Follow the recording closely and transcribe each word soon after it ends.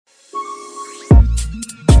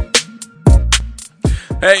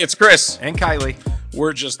Hey, it's Chris. And Kylie.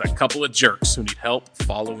 We're just a couple of jerks who need help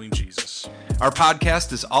following Jesus Our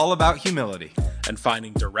podcast is all about humility, and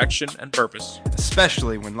finding direction and purpose.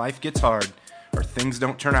 especially when life gets hard or things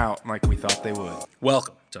don't turn out like we thought they would.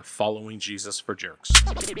 Welcome to Following Jesus for Jerks.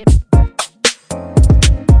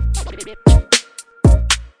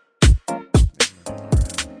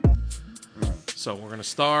 So we're going to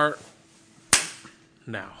start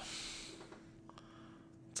now.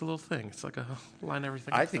 It's a little thing. It's like a line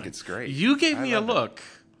everything. I up think thing. it's great. You gave I me a love it. look.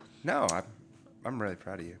 No, I'm really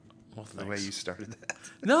proud of you. Well, The way thanks. you started that.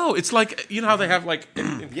 No, it's like, you know how they have like,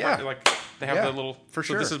 Yeah. like they have Yeah, the little, for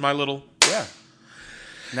so sure. this is my little, Yeah.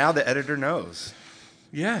 Now the editor knows.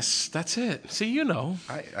 yes, that's it. See, you know.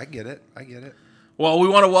 I get it. I get it. Well, we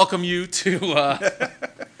want to welcome you to,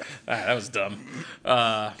 that was dumb. We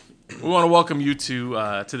want to welcome you to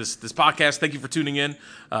this podcast. Thank you for tuning in.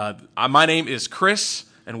 My name is Chris,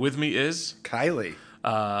 and with me is, Kylie.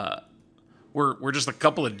 we're just a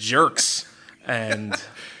couple of jerks, and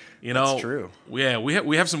you know, That's true. Yeah,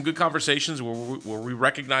 we have some good conversations where we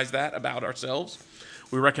recognize that about ourselves.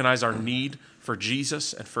 We recognize our need for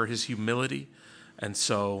Jesus and for His humility, and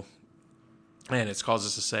so, man, it's caused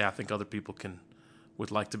us to say, I think other people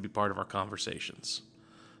would like to be part of our conversations.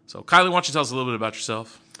 So, Kylie, why don't you tell us a little bit about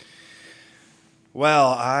yourself?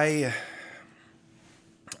 Well,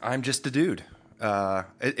 I'm just a dude.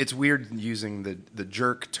 It's weird using the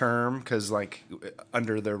jerk term because, like,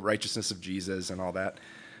 under the righteousness of Jesus and all that.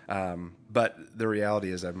 But the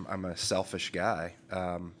reality is, I'm a selfish guy.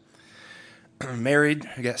 Married,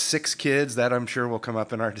 I got 6 kids. That I'm sure will come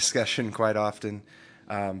up in our discussion quite often.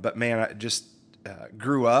 But man, I just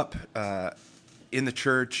grew up in the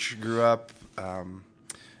church. Grew up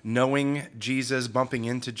knowing Jesus, bumping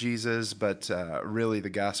into Jesus, but really the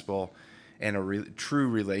gospel and a true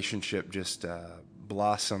relationship just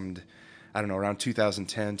blossomed, I don't know, around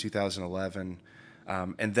 2010, 2011.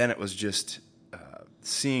 And then it was just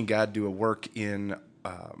seeing God do a work in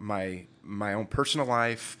my own personal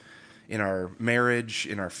life, in our marriage,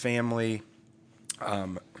 in our family,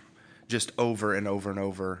 just over and over and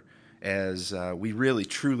over as we really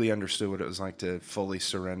truly understood what it was like to fully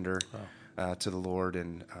surrender to the Lord.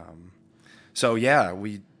 And so, yeah,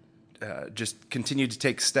 we just continued to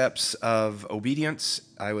take steps of obedience.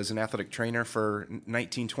 I was an athletic trainer for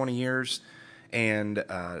 19, 20 years. And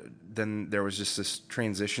then there was just this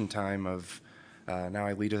transition time of now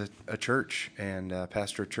I lead a church and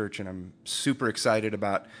pastor a church. And I'm super excited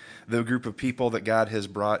about the group of people that God has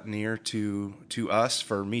brought near to us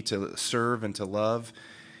for me to serve and to love.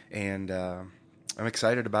 And I'm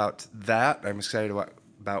excited about that. I'm excited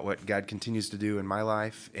about what God continues to do in my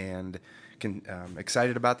life, and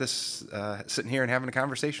excited about this sitting here and having a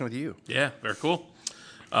conversation with you. Yeah, very cool.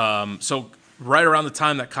 So right around the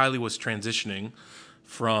time that Kylie was transitioning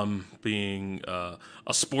from being a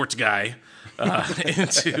sports guy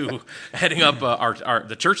into heading up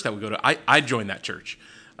the church that we go to, I joined that church.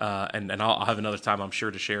 And I'll have another time, I'm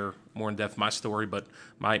sure, to share more in depth my story. But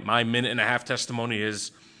my minute and a half testimony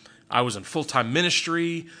is I was in full-time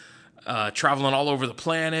ministry, traveling all over the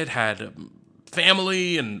planet, had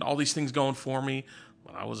family and all these things going for me.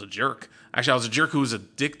 But I was a jerk. Actually, I was a jerk who was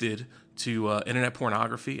addicted to internet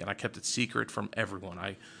pornography, and I kept it secret from everyone.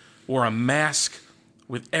 I wore a mask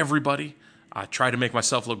with everybody. I tried to make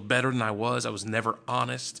myself look better than I was. I was never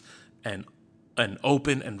honest and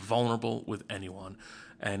open and vulnerable with anyone.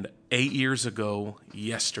 And 8 years ago,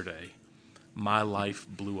 yesterday, my life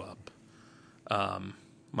blew up.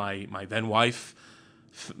 My then wife,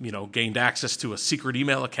 gained access to a secret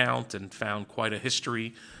email account and found quite a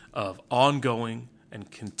history of ongoing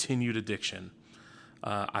and continued addiction.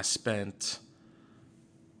 I spent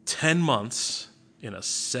 10 months in a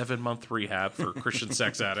 7-month rehab for Christian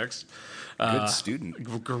sex addicts. Good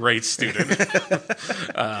student. Great student.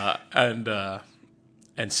 And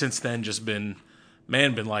since then, just been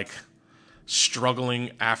like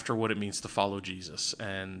struggling after what it means to follow Jesus.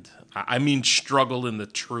 And I mean struggle in the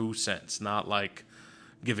true sense, not like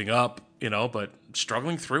giving up, but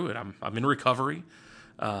struggling through it. I'm in recovery.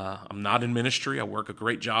 I'm not in ministry. I work a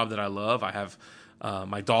great job that I love. I have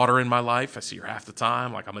my daughter in my life. I see her half the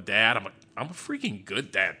time. Like, I'm a dad. I'm a freaking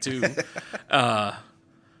good dad too.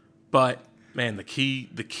 But man, the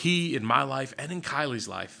key in my life and in Kylie's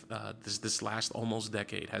life, this last almost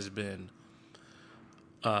decade has been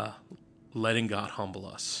letting God humble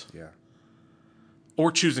us. Yeah.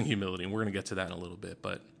 Or choosing humility, and we're going to get to that in a little bit.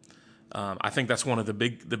 But I think that's one of the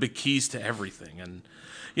big keys to everything. And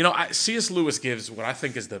C.S. Lewis gives what I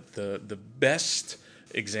think is the best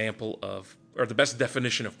example of, or the best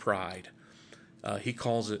definition of pride. He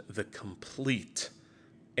calls it the complete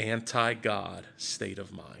anti-God state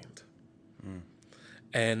of mind.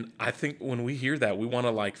 And I think when we hear that, we want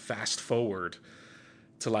to like fast forward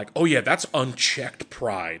to like, oh yeah, that's unchecked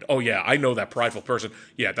pride. Oh yeah, I know that prideful person.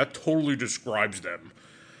 Yeah, that totally describes them.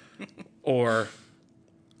 or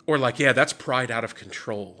like, yeah, that's pride out of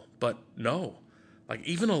control. But no, like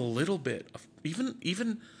even a little bit of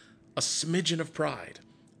even a smidgen of pride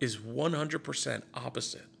is 100%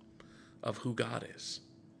 opposite of who God is.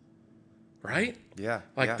 Right? Yeah.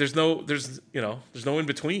 Like yeah. there's no in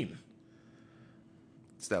between.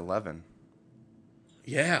 It's that leaven.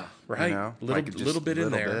 Yeah, right. You know? Little bit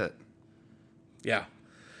in there. Bit. Yeah.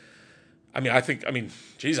 I think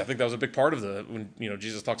that was a big part of when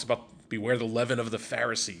Jesus talks about beware the leaven of the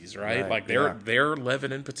Pharisees, right? Like their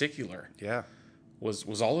leaven in particular. Yeah.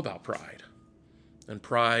 Was all about pride. And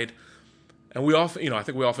pride, and we often, I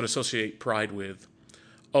think we often associate pride with,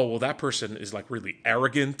 oh, well, that person is like really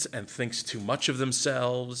arrogant and thinks too much of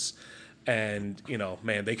themselves, and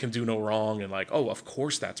man, they can do no wrong, and like, oh, of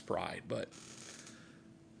course that's pride, but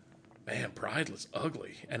man, pride looks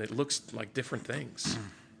ugly, and it looks like different things.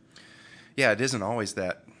 Yeah, it isn't always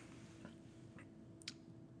that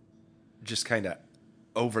just kind of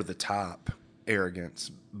over the top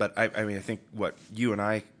arrogance, but I think what you and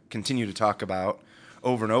I continue to talk about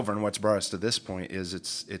over and over, and what's brought us to this point is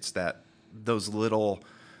it's that those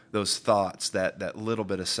thoughts, that little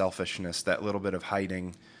bit of selfishness, that little bit of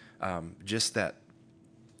hiding, just that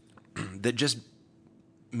just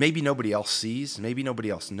maybe nobody else sees, maybe nobody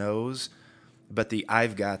else knows, but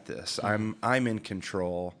I've got this, I'm in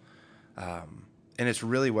control, and it's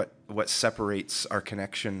really what separates our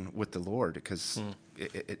connection with the Lord, because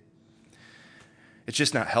it's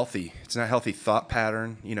just not healthy. It's not a healthy thought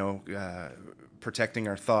pattern, protecting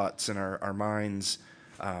our thoughts and our minds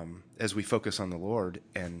as we focus on the Lord.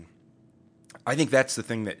 And I think that's the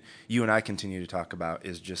thing that you and I continue to talk about,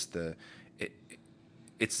 is just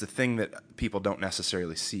it's the thing that people don't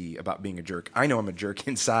necessarily see about being a jerk. I know I'm a jerk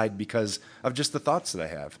inside because of just the thoughts that I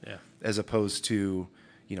have, as opposed to,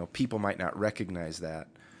 people might not recognize that.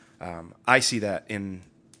 I see that in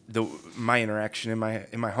my interaction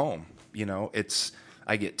in my home.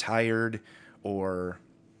 I get tired, or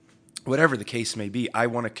whatever the case may be. I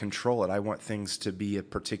want to control it. I want things to be a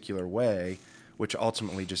particular way, which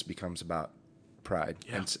ultimately just becomes about pride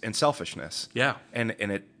and selfishness. Yeah. And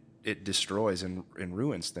it destroys and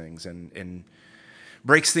ruins things and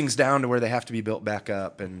breaks things down to where they have to be built back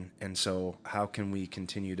up. And so how can we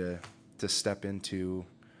continue to step into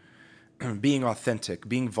being authentic,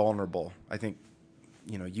 being vulnerable? I think,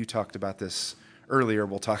 you talked about this earlier.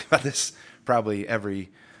 We'll talk about this probably every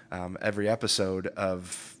episode,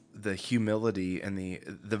 of the humility and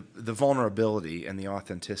the vulnerability and the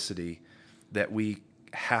authenticity that we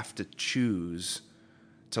have to choose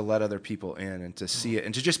to let other people in and to see it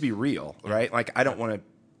and to just be real, right? Like I don't want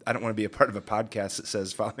to be a part of a podcast that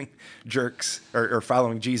says following jerks or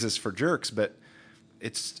following Jesus for jerks, but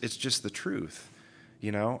it's just the truth,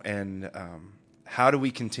 and how do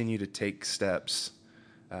we continue to take steps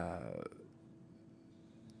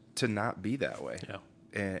to not be that way,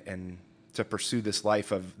 and to pursue this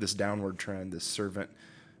life of this downward trend, this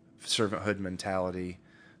servanthood mentality,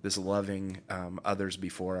 this loving others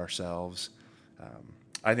before ourselves.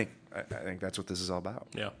 I think that's what this is all about.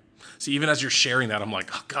 Yeah. See, even as you're sharing that, I'm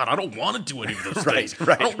like, oh, God, I don't want to do any of those things.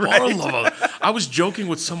 Right, I don't want to love others. I was joking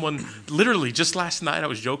with someone, literally just last night, I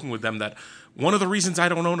was joking with them that one of the reasons I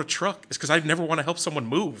don't own a truck is because I never want to help someone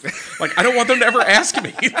move. Like, I don't want them to ever ask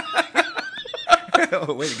me.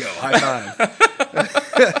 Oh, way to go. High five.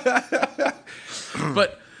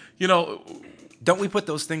 But, don't we put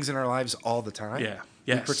those things in our lives all the time? Yeah.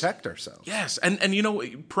 Yes. We protect ourselves. Yes. And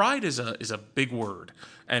pride is a big word.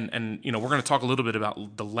 And we're going to talk a little bit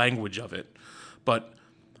about the language of it. But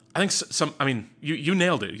I think you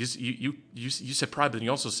nailed it. You said pride, but then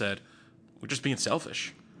you also said we're just being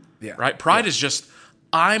selfish. Yeah. Right? Pride is just,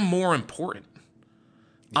 I'm more important.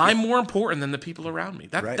 Yeah. I'm more important than the people around me.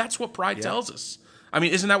 That's what pride tells us. I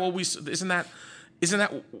mean, isn't that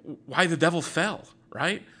why the devil fell,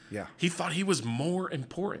 right? Yeah. He thought he was more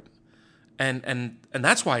important. And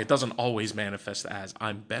that's why it doesn't always manifest as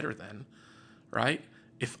I'm better than, right?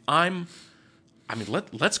 If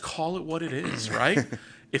let's call it what it is, right?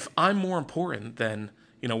 If I'm more important, then,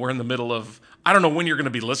 we're in the middle of, I don't know when you're going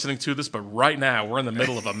to be listening to this, but right now we're in the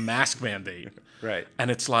middle of a mask mandate. Right.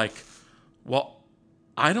 And it's like, well,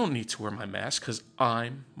 I don't need to wear my mask because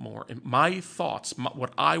my thoughts,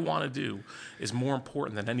 what I want to do is more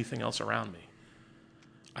important than anything else around me.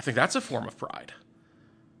 I think that's a form of pride.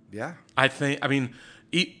 Yeah. And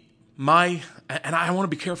I want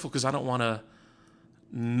to be careful because I don't want to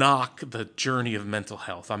knock the journey of mental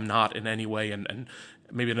health. I'm not in any way, and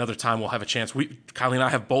maybe another time we'll have a chance. Kylie and I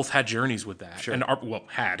have both had journeys with that. Sure. And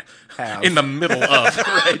Have. in the middle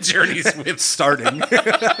of journeys with Starting.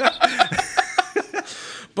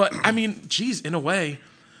 But I mean, geez, in a way,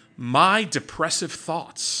 my depressive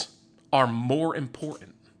thoughts are more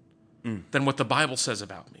important than what the Bible says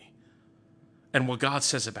about me and what God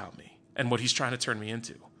says about me and what he's trying to turn me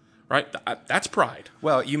into. Right? That's pride.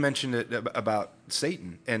 Well, you mentioned it about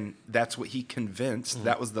Satan, and that's what he convinced.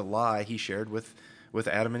 That was the lie he shared with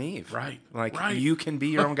Adam and Eve. Right. Like, Right. you can be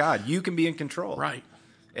your own God. You can be in control. Right.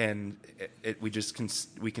 And we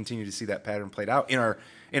continue to see that pattern played out in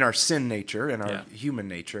our sin nature and our human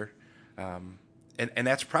nature. And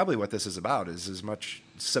that's probably what this is about, is as much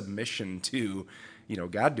submission to,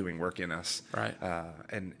 God doing work in us. Right.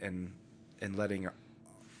 And letting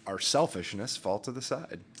our selfishness fall to the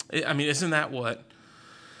side. I mean, isn't that what...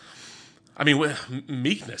 I mean, with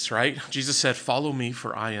meekness, right? Jesus said, "Follow me,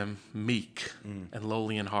 for I am meek and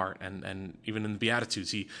lowly in heart." And even in the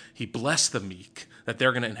Beatitudes, he blessed the meek, that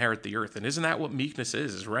they're going to inherit the earth. And isn't that what meekness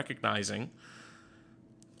is recognizing,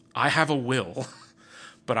 I have a will,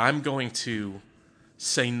 but I'm going to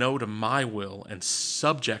say no to my will and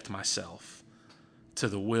subject myself to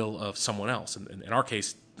the will of someone else. And in our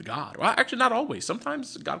case, God. Well, actually, not always.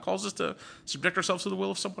 Sometimes God calls us to subject ourselves to the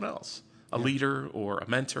will of someone else. A leader or a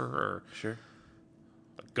mentor or Sure.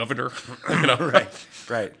 a governor.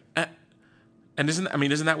 Right. And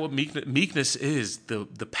isn't that what meekness is?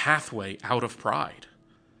 The pathway out of pride.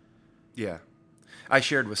 Yeah. I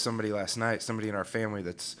shared with somebody last night, somebody in our family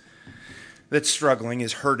that's struggling,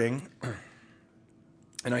 is hurting.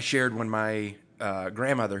 And I shared when my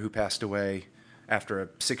grandmother, who passed away after a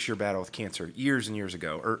 6-year battle with cancer years and years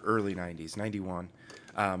ago, early 90s, 91,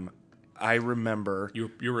 I remember...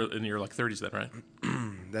 You were in your 30s then, right?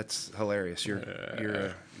 That's hilarious. You're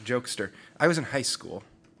a jokester. I was in high school.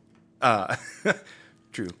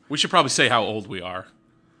 True. We should probably say how old we are.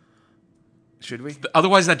 Should we?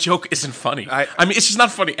 Otherwise, that joke isn't funny. I mean, it's just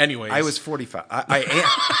not funny anyways. I was 45.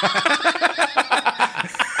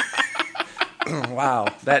 Wow,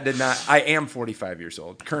 that did not... I am 45 years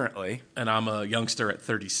old currently. And I'm a youngster at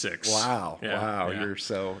 36. Wow. Yeah. You're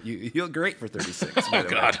you look great for 36. By the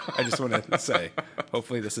way. God. I just want to say,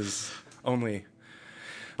 hopefully this is only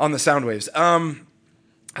on the sound waves. I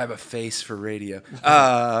have a face for radio,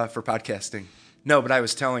 for podcasting. No, but I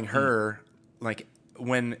was telling her, like,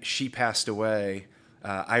 when she passed away,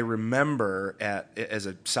 I remember as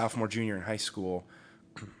a sophomore, junior in high school,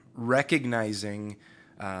 recognizing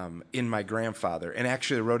in my grandfather, and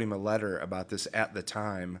actually I wrote him a letter about this at the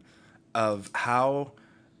time, of how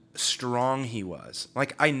strong he was.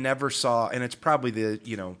 Like, I never saw, and it's probably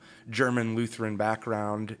the, German Lutheran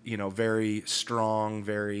background, very strong,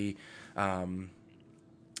 very, in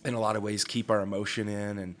a lot of ways, keep our emotion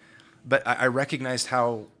in. But I recognized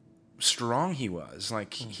how strong he was.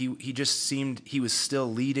 Like, he just seemed, he was still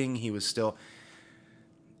leading,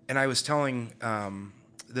 and I was telling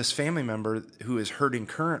this family member who is hurting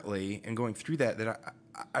currently and going through that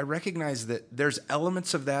I recognize that there's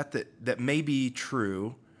elements of that may be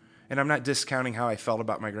true, and I'm not discounting how I felt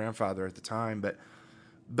about my grandfather at the time, but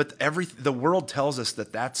the world tells us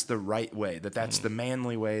that that's the right way, that's the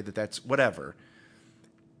manly way, that's whatever.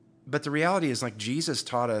 But the reality is, like, Jesus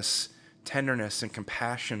taught us tenderness and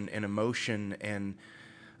compassion and emotion, and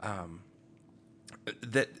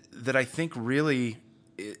that I think really,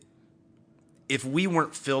 if we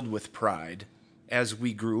weren't filled with pride as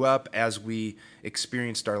we grew up, as we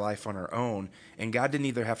experienced our life on our own, and God didn't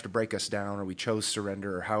either have to break us down, or we chose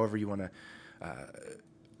surrender, or however you want to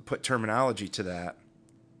put terminology to that,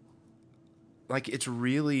 like, it's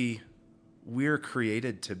really, we're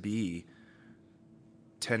created to be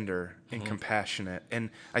tender and compassionate.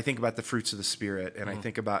 And I think about the fruits of the Spirit, and I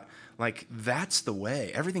think about, like, that's the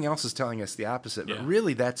way. Everything else is telling us the opposite, but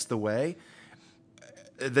really that's the way.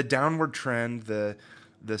 The downward trend, the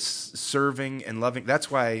serving and loving,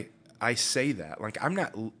 that's why I say that. Like,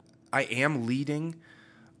 I am leading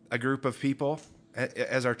a group of people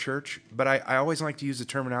as our church, but I always like to use the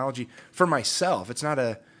terminology for myself. It's not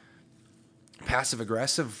a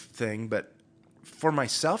passive-aggressive thing, but for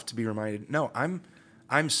myself to be reminded, no,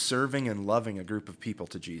 I'm serving and loving a group of people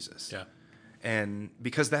to Jesus. Yeah. And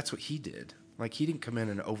because that's what he did. Like, he didn't come in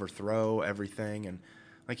and overthrow everything, and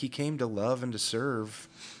like, he came to love and to serve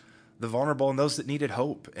the vulnerable and those that needed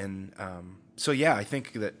hope. And so, yeah, I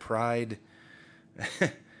think that pride,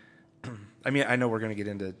 I mean, I know we're going to get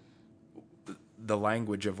into the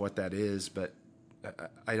language of what that is, but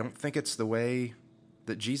I don't think it's the way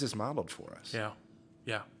that Jesus modeled for us. Yeah.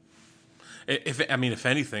 Yeah. If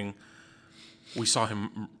anything, we saw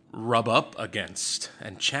him rub up against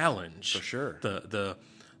and challenge For sure. the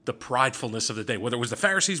pridefulness of the day, whether it was the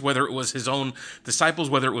Pharisees, whether it was his own disciples,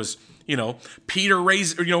 whether it was, Peter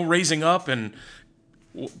raising up and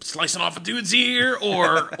slicing off a dude's ear,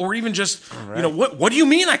 or even just, Right. what do you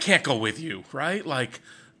mean I can't go with you, right? Like,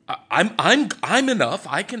 I'm enough.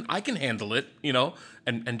 I can handle it,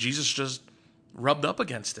 and Jesus just rubbed up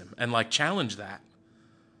against him and like challenged that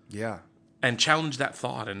Yeah. and challenged that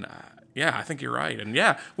thought. And I think you're right. And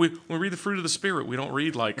when we read the fruit of the Spirit, we don't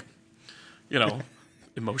read like,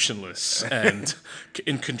 emotionless and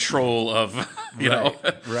in control of,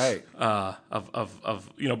 Right.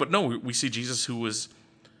 but no, we see Jesus who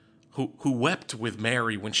wept with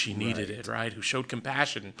Mary when she needed it, right? Who showed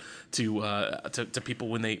compassion to people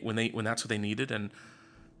when that's what they needed, and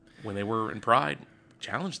when they were in pride,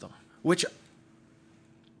 challenged them. Which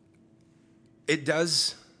it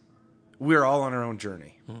does. We're all on our own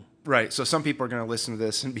journey, right? So some people are going to listen to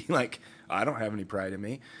this and be like, "I don't have any pride in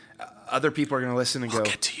me." Other people are going to listen and I'll go,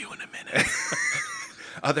 get to you in a minute.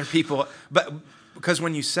 other people, but because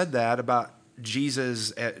when you said that about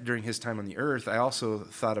Jesus during his time on the earth, I also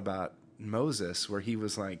thought about Moses, where he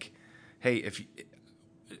was like, "Hey, if you,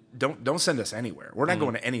 don't send us anywhere. We're not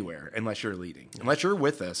going anywhere unless you're leading. Unless you're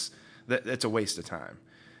with us, that's a waste of time."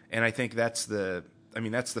 And I think that's the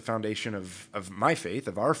foundation of my faith,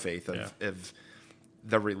 of our faith, of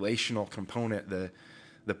the relational component,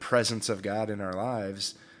 the presence of God in our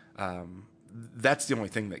lives. That's the only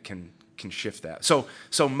thing that can shift that.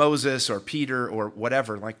 So Moses or Peter or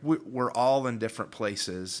whatever, like we're all in different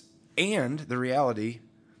places, and the reality,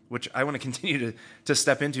 which I want to continue to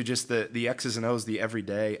step into, just the X's and O's, the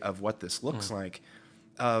everyday of what this looks like,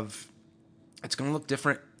 of it's going to look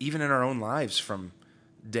different even in our own lives from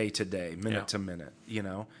day to day, minute to minute,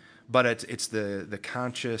 but it's the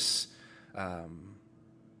conscious,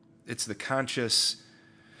 it's the conscious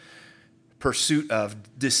pursuit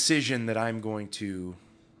of decision that I'm going to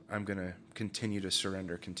continue to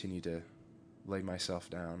surrender, continue to lay myself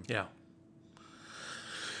down. Yeah.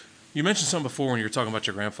 You mentioned something before when you were talking about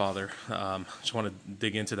your grandfather. Just want to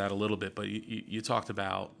dig into that a little bit, but you talked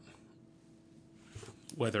about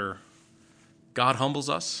whether God humbles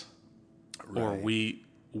us or we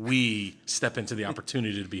step into the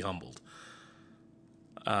opportunity to be humbled.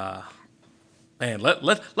 Man,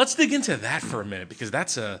 let's dig into that for a minute, because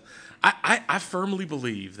that's I firmly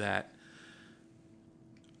believe that,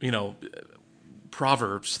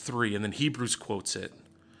 Proverbs 3, and then Hebrews quotes it,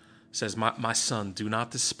 says, my son, do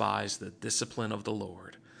not despise the discipline of the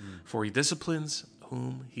Lord, for he disciplines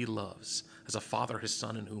whom he loves, as a father his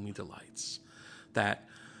son in whom he delights. That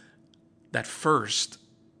first,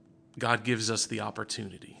 God gives us the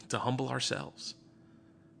opportunity to humble ourselves,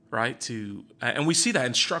 right? And we see that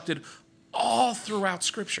instructed all throughout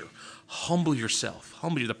Scripture. Humble yourself.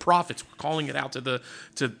 The prophets were calling it out to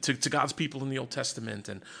God's people in the Old Testament,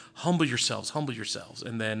 and humble yourselves.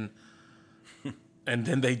 And then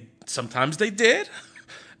they sometimes they did,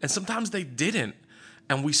 and sometimes they didn't.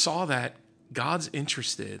 And we saw that God's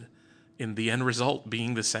interested in the end result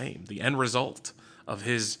being the same. The end result of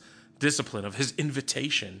his discipline, of his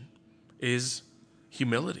invitation, is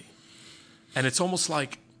humility. And it's almost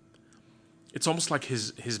like it's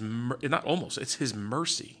his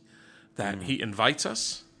mercy that he invites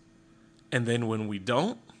us, and then when we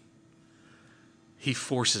don't, he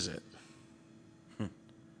forces it.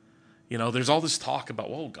 There's all this talk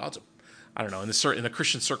about, God's I don't know, in the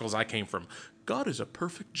Christian circles I came from, God is a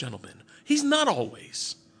perfect gentleman. He's not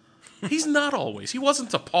always. He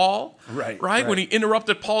wasn't to Paul, right? When he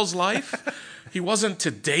interrupted Paul's life. He wasn't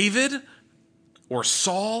to David or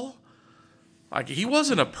Saul. Like, he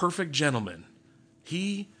wasn't a perfect gentleman.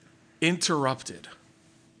 He interrupted.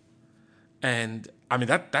 And I mean,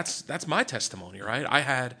 that's my testimony,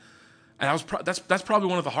 right? That's probably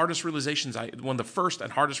one of the first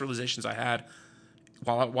and hardest realizations I had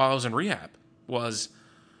while I was in rehab was,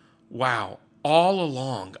 wow, all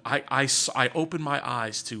along I opened my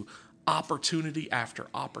eyes to opportunity after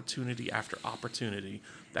opportunity after opportunity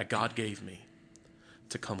that God gave me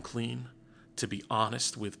to come clean, to be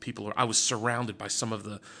honest with people. I was surrounded by some of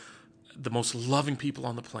the most loving people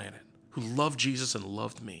on the planet who loved Jesus and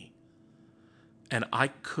loved me. And I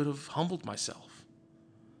could have humbled myself,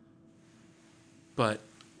 but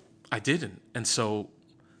I didn't. And so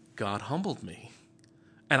God humbled me.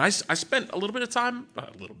 And I spent I spent a lot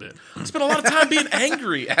of time being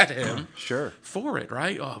angry at him for it,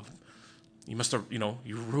 right? Oh, you must have,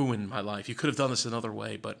 you ruined my life. You could have done this another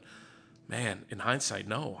way. But man, in hindsight,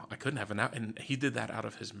 no, I couldn't have. And he did that out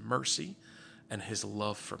of his mercy and his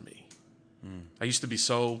love for me. I used to be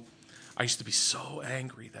so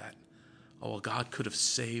angry that oh, well, God could have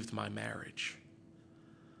saved my marriage.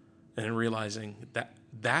 And then realizing that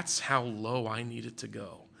that's how low I needed to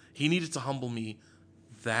go. He needed to humble me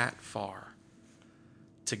that far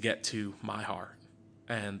to get to my heart.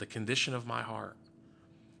 And the condition of my heart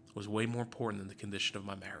was way more important than the condition of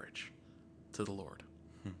my marriage to the Lord.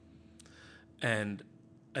 And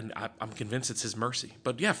I'm convinced it's his mercy.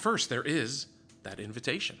 But yeah, first there is that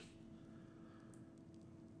invitation.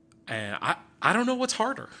 And I don't know what's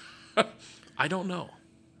harder. I don't know.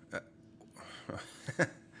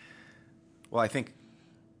 Well, I think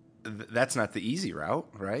that's not the easy route,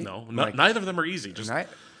 right? No, Like, neither of them are easy. Just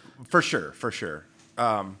for sure.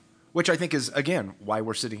 Which I think is, again, why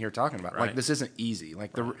we're sitting here talking about. Right. Like, this isn't easy.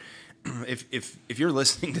 Like, if you're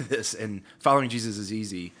listening to this and following Jesus is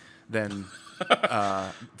easy, then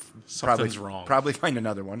something's wrong. Probably find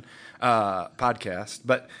another one podcast.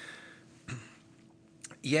 But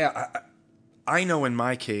yeah, I know in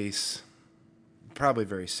my case, probably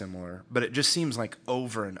very similar. But it just seems like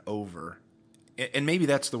over and over, and maybe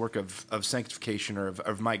that's the work of sanctification or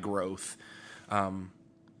of my growth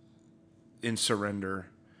in surrender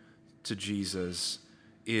to Jesus,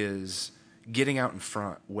 is getting out in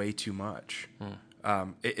front way too much.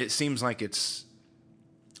 It seems like it's,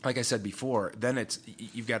 like I said before, then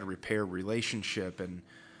you've got to repair relationship. And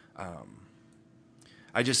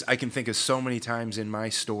I can think of so many times in my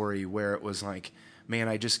story where it was like, man,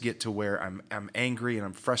 I just get to where I'm angry and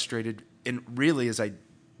I'm frustrated. And really, as I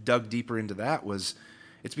dug deeper into that,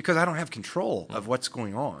 it's because I don't have control of what's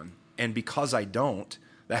going on. And because I don't,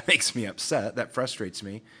 that makes me upset. That frustrates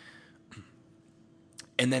me.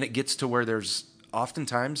 And then it gets to where there's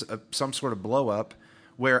oftentimes some sort of blow up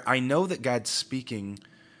where I know that God's speaking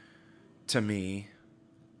to me.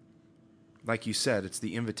 Like you said, it's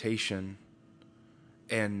the invitation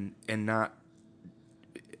and not,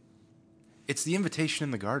 it's the invitation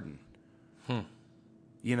in the garden.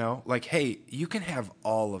 You know, like, hey, you can have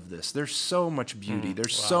all of this. There's so much beauty.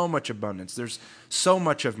 There's so much abundance. There's so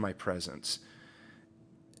much of my presence.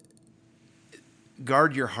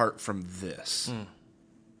 Guard your heart from this.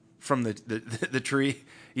 From the tree,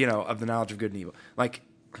 you know, of the knowledge of good and evil. Like,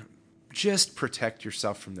 just protect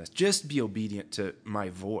yourself from this. Just be obedient to my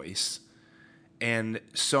voice. And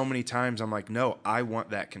so many times I'm like, no, I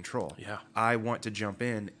want that control. Yeah. I want to jump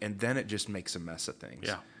in, and then it just makes a mess of things.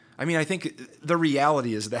 Yeah. I mean, I think the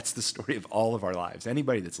reality is that's the story of all of our lives.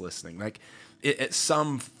 Anybody that's listening, like, at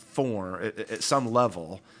some form, at some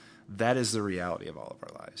level, that is the reality of all of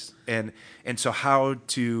our lives. And so how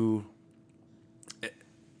to...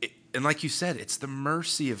 And like you said, it's the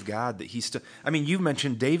mercy of God that he's still... I mean, you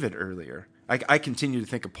mentioned David earlier. I continue to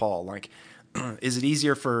think of Paul. Like, is it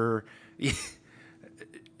easier for...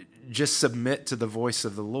 just submit to the voice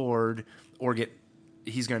of the Lord, or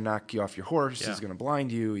he's going to knock you off your horse. Yeah. He's going to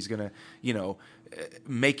blind you. He's going to,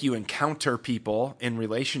 make you encounter people in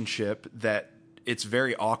relationship that it's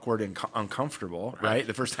very awkward and uncomfortable, right?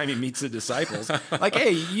 The first time he meets the disciples. Like,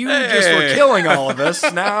 hey, you just were killing all of us.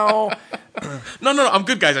 Now... No, I'm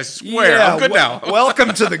good, guys. I swear, I'm good now.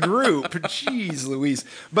 Welcome to the group. Jeez Louise.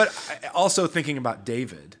 But also thinking about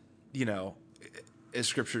David, as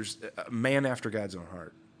scriptures, a man after God's own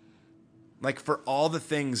heart. Like, for all the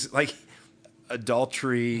things, like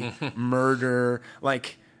adultery, murder,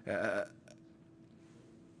 like...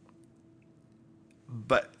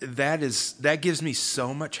 but that gives me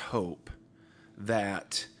so much hope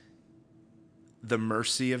that the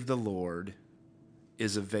mercy of the Lord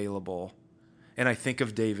is available. And I think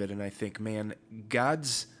of David and I think, man, God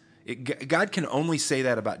can only say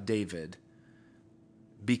that about David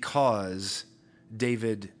because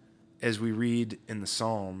David, as we read in the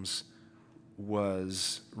Psalms,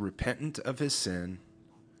 was repentant of his sin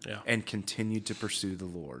and continued to pursue the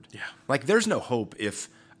Lord. Yeah. Like, there's no hope if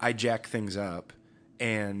I jack things up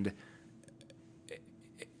and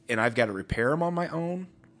I've got to repair them on my own.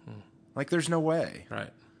 Like, there's no way.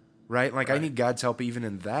 Right? Like, I need God's help even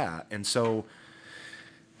in that. And so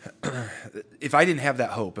if I didn't have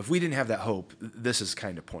that hope, if we didn't have that hope, this is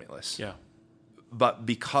kind of pointless. Yeah. But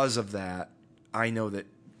because of that, I know that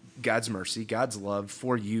God's mercy, God's love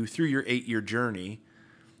for you through your 8-year journey,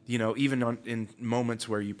 even in moments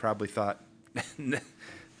where you probably thought,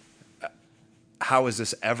 how is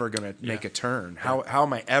this ever going to make a turn? How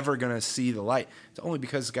am I ever going to see the light? It's only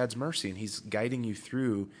because of God's mercy, and he's guiding you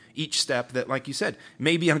through each step that, like you said,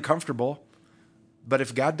 may be uncomfortable. But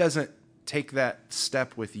if God doesn't take that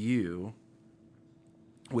step with you,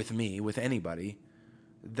 with me, with anybody,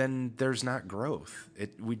 then there's not growth.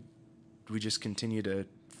 We just continue to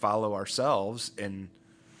follow ourselves, and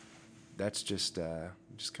that's just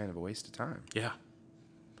kind of a waste of time. Yeah.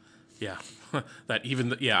 Yeah, that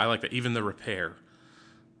even I like that. Even the repair.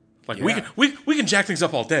 Like Yeah. we can jack things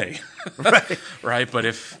up all day, Right. right?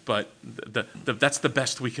 But that's the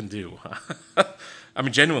best we can do. I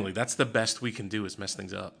mean, genuinely, that's the best we can do is mess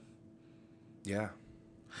things up. Yeah.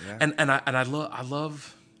 Yeah. And I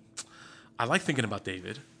like thinking about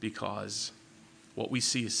David because what we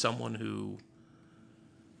see is someone who,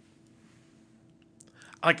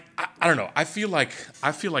 like, I don't know. I feel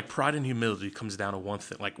like pride and humility comes down to one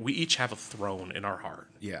thing. Like, we each have a throne in our heart,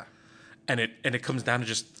 yeah. and it comes down to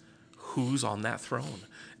just who's on that throne.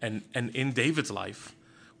 And in David's life,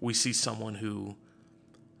 we see someone who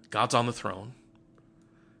God's on the throne,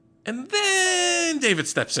 and then David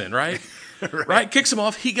steps in, right? Right? Kicks him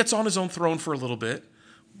off. He gets on his own throne for a little bit,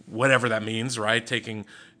 whatever that means, right? Taking,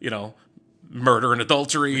 murder and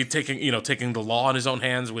adultery, taking the law in his own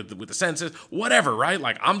hands with the census, whatever, right?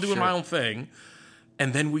 Like, I'm doing my own thing.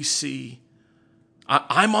 And then we see,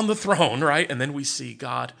 I'm on the throne, right? And then we see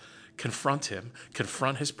God confront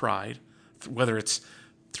his pride, whether it's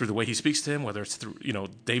through the way he speaks to him, whether it's through,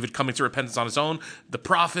 David coming to repentance on his own, the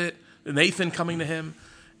prophet, Nathan coming to him,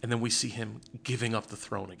 and then we see him giving up the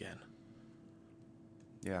throne again.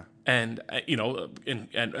 Yeah. And,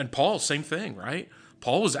 and Paul, same thing, right?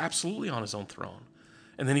 Paul was absolutely on his own throne.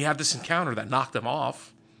 And then he had this encounter that knocked him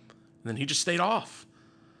off, and then he just stayed off.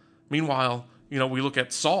 Meanwhile, we look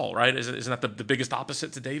at Saul, right? Isn't that the biggest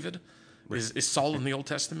opposite to David? Right. Is Saul in the Old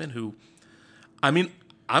Testament who,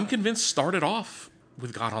 I'm convinced started off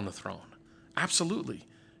with God on the throne. Absolutely.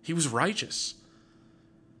 He was righteous.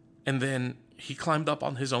 And then he climbed up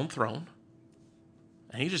on his own throne,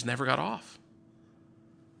 and he just never got off.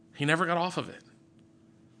 He never got off of it.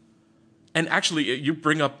 And actually, you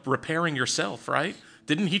bring up repairing yourself, right?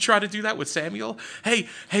 Didn't he try to do that with Samuel? Hey,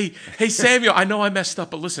 Samuel, I know I messed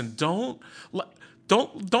up, but listen, don't let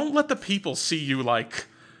the people see you like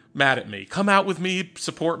mad at me. Come out with me,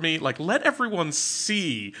 support me. Like, let everyone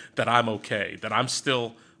see that I'm okay, that I'm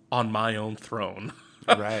still on my own throne.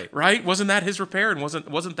 Right. Right? Wasn't that his repair? And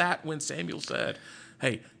wasn't that when Samuel said,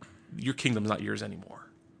 hey, your kingdom's not yours anymore?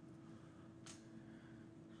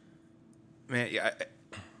 Man,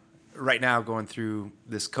 right now going through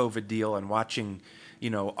this COVID deal and watching,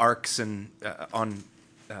 arcs and on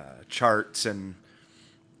charts and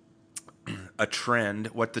a trend,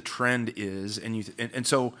 what the trend is, and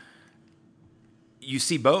so you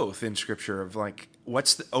see both in Scripture of like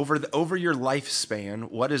what's over your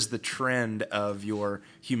lifespan, what is the trend of your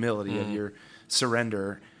humility, of your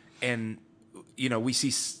surrender, and we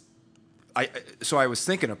see. So I was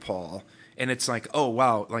thinking of Paul. And it's like, oh,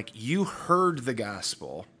 wow, like you heard the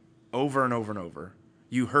gospel over and over and over.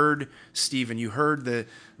 You heard Stephen, you heard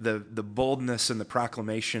the boldness and the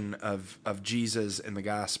proclamation of Jesus and the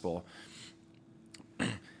gospel.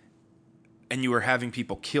 And you were having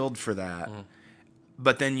people killed for that. Mm.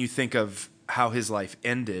 But then you think of how his life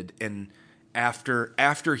ended. And after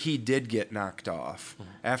he did get knocked off,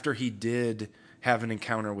 after he did have an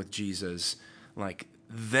encounter with Jesus, like,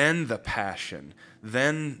 then the passion,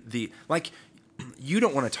 then you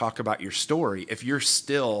don't want to talk about your story if you're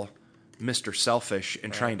still Mr. Selfish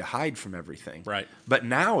and trying to hide from everything. Right. But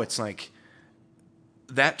now it's like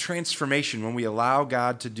that transformation, when we allow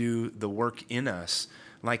God to do the work in us,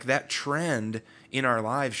 like that trend in our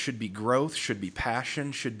lives should be growth, should be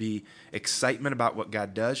passion, should be excitement about what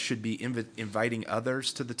God does, should be inviting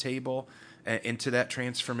others to the table into that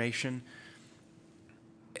transformation.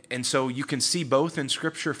 And so you can see both in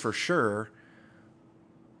Scripture for sure,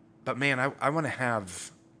 but man, I want to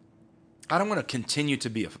I don't want to continue to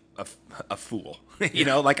be a fool,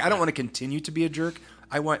 like I don't want to continue to be a jerk.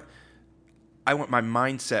 I want my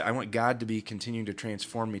mindset, I want God to be continuing to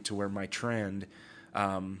transform me to where my trend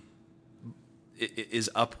is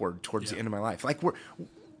upward towards the end of my life. Like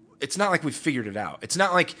it's not like we've figured it out. It's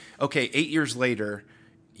not like, okay, 8 years later,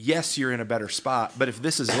 yes, you're in a better spot, but if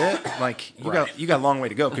this is it, like you got a long way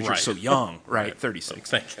to go because you're so young, right? 36.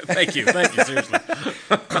 Thank you, seriously.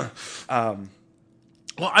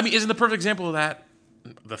 Well, isn't the perfect example of that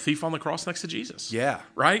the thief on the cross next to Jesus? Yeah,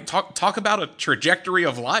 right. Talk about a trajectory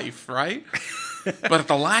of life, right? But at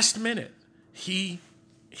the last minute, he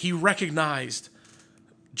recognized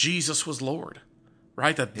Jesus was Lord.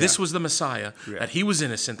 Right, that this was the Messiah, that he was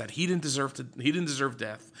innocent, that he didn't deserve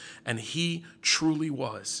death, and he truly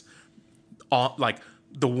was, like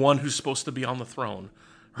the one who's supposed to be on the throne,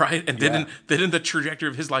 right? And didn't the trajectory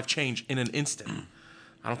of his life change in an instant?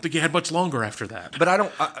 I don't think he had much longer after that. But I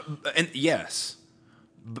don't,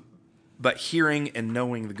 but hearing and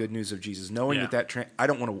knowing the good news of Jesus, knowing that I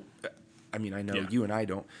don't want to. I mean, I know you and I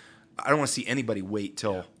don't want to see anybody wait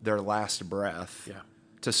till their last breath. Yeah.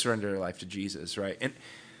 To surrender their life to Jesus, right? And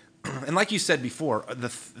And like you said before,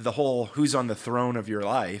 the whole who's on the throne of your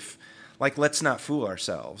life, like, let's not fool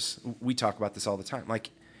ourselves. We talk about this all the time.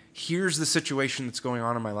 Like, here's the situation that's going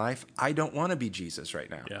on in my life. I don't want to be Jesus right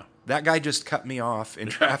now. Yeah. That guy just cut me off in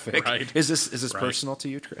traffic. Right. Is this Right. personal to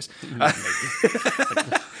you, Chris?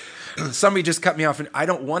 Somebody just cut me off, and I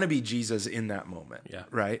don't want to be Jesus in that moment. Yeah.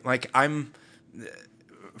 Right? Like,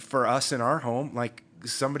 for us in our home, like,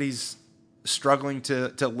 somebody's struggling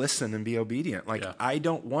to listen and be obedient. Like, Yeah. I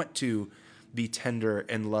don't want to be tender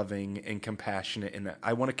and loving and compassionate in that.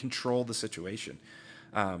 I want to control the situation.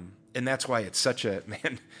 And that's why it's such a,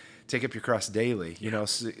 man, take up your cross daily, you know.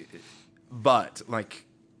 So, but, like,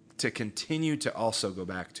 to continue to also go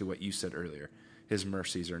back to what you said earlier, his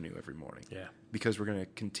mercies are new every morning. Yeah. Because we're going to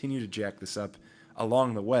continue to jack this up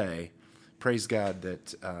along the way. Praise God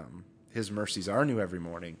that his mercies are new every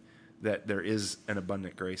morning, that there is an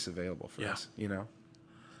abundant grace available for us, you know?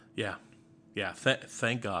 Yeah. Yeah.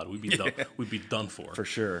 Thank God. We'd be done. We'd be done for. For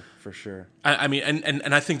sure. For sure. I mean,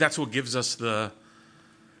 and I think that's what gives us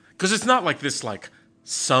because it's not like this, like,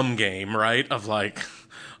 sum game, right? Of like,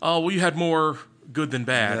 oh, well, you had more good than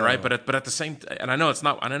bad, No. right? But at the same, and I know it's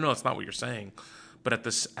not what you're saying, but at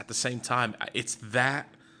the same time, it's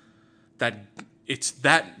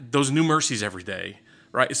those new mercies every day,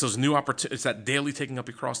 right? It's those new opportunities. It's that daily taking up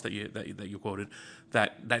your cross that you quoted,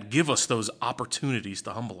 that give us those opportunities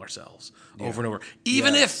to humble ourselves over and over.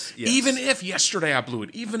 Even if yesterday I blew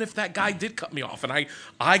it, even if that guy did cut me off, and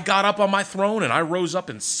I got up on my throne and I rose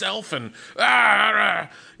up in self and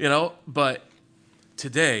you know, but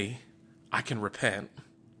today I can repent.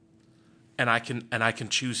 And I can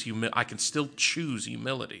choose I can still choose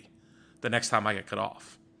humility the next time I get cut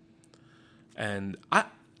off. And I'll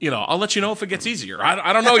let you know if it gets easier.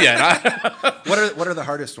 I don't know yet. What are the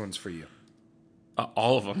hardest ones for you?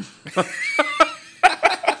 All of them.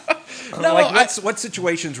 No, like, what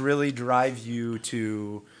situations really drive you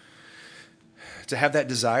to have that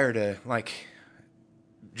desire to, like,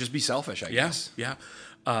 just be selfish, I guess? Yeah.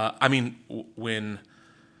 I mean, when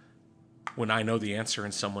I know the answer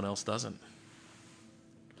and someone else doesn't.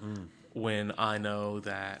 When I know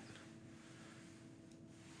that,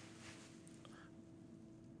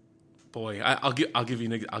 boy, I'll give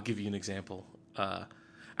you an example.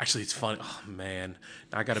 Actually, it's funny. Oh man,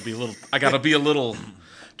 I gotta be a little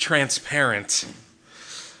transparent.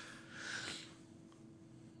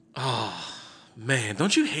 Oh man,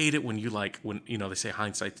 don't you hate it when they say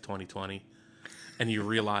hindsight's 20/20, and you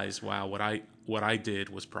realize, wow, what I did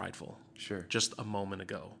was prideful. Sure. Just a moment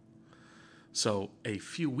ago. So a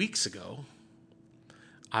few weeks ago,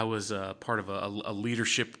 I was part of a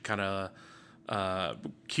leadership kind of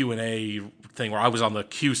Q&A thing where I was on the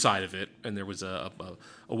Q side of it, and there was a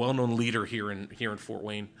well-known leader here in Fort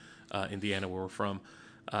Wayne, Indiana, where we're from,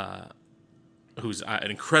 who's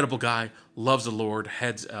an incredible guy, loves the Lord,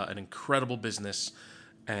 heads an incredible business,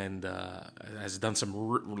 and has done some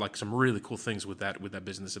really cool things with that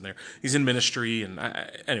business in there. He's in ministry, and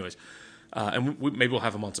anyways. And maybe we'll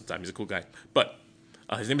have him on sometime. He's a cool guy. But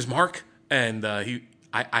his name is Mark, and I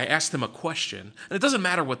asked him a question. And it doesn't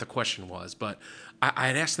matter what the question was, but I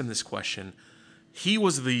had asked him this question. He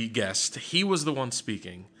was the guest. He was the one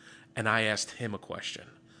speaking, and I asked him a question.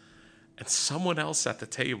 And someone else at the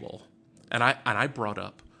table, and I brought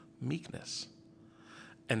up meekness.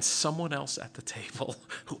 And someone else at the table,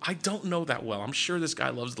 who I don't know that well, I'm sure this guy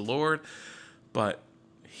loves the Lord, but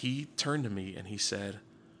he turned to me and he said,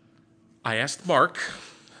 I asked Mark,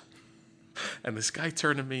 and this guy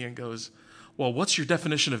turned to me and goes, well, what's your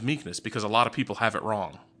definition of meekness? Because a lot of people have it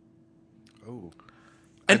wrong. Oh.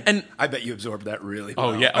 And I bet you absorbed that really well.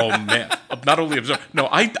 Oh, yeah. Oh, man. Not only absorbed. No,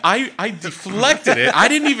 I deflected it. I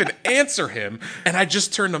didn't even answer him. And I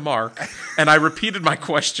just turned to Mark, and I repeated my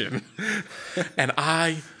question. And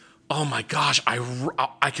oh, my gosh,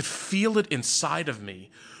 I could feel it inside of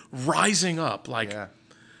me rising up like... Yeah.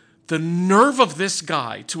 The nerve of this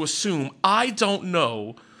guy to assume I don't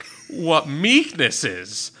know what meekness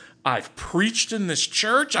is. I've preached in this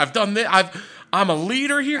church. I've done this. I'm a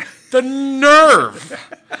leader here. The nerve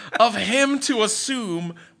of him to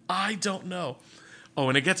assume I don't know. Oh,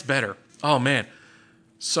 and it gets better. Oh, man.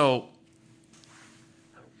 So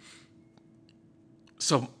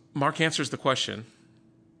Mark answers the question.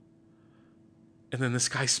 And then this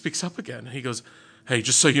guy speaks up again. And he goes, hey,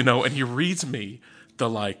 just so you know, and he reads me the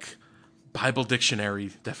Bible dictionary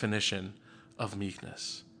definition of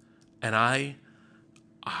meekness. And I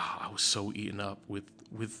was so eaten up with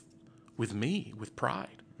me, with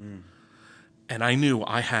pride. And I knew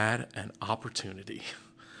I had an opportunity.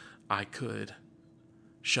 I could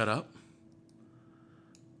shut up,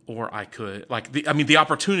 or I could, the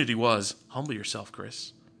opportunity was, humble yourself,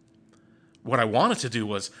 Chris. what I wanted to do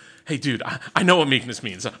was, hey, dude, I know what meekness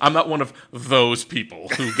means. I'm not one of those people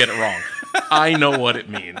who get it wrong. I know what it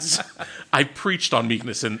means. I preached on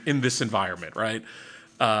meekness in this environment, right?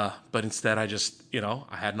 But instead, I just,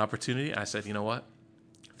 I had an opportunity. And I said, you know what?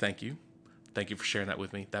 Thank you. Thank you for sharing that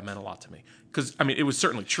with me. That meant a lot to me. Because, it was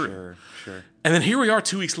certainly true. Sure. And then here we are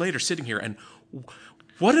 2 weeks later sitting here, and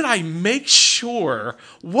what did I make sure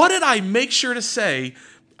to say?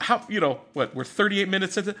 How, we're 38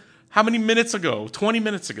 minutes into, how many minutes ago, 20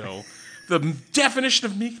 minutes ago, the definition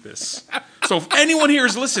of meekness. So if anyone here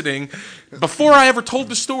is listening, before I ever told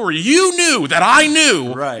the story, you knew that I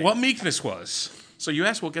knew what meekness was. So you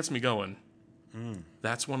ask what gets me going.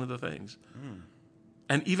 That's one of the things.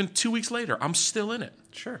 And even 2 weeks later, I'm still in it.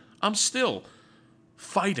 Sure. I'm still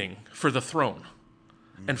fighting for the throne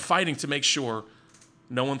and fighting to make sure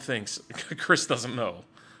no one thinks Chris doesn't know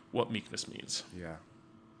what meekness means. Yeah.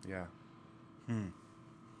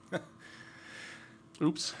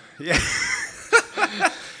 Oops. Yeah.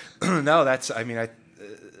 No, that's the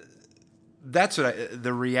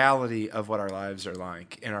reality of what our lives are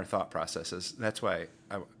like in our thought processes. That's why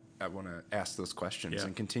I want to ask those questions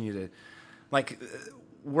and continue to,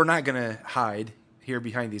 we're not going to hide here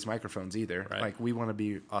behind these microphones either. Right. We want to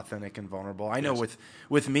be authentic and vulnerable. I know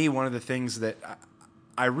with me, one of the things that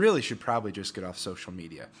I really should probably just get off social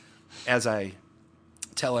media, as I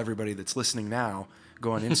tell everybody that's listening now,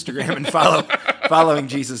 go on Instagram and following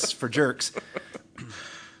Jesus for Jerks.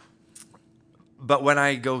 But when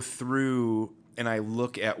I go through and I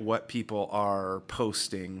look at what people are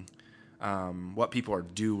posting, what people are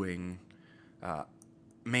doing,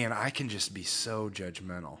 man, I can just be so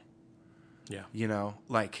judgmental. Yeah.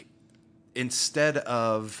 Instead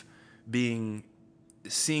of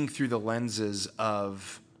seeing through the lenses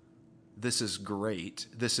of this is great,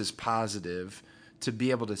 this is positive, to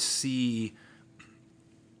be able to see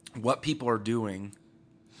what people are doing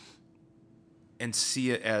and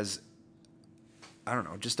see it as, I don't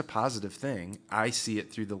know, just a positive thing. I see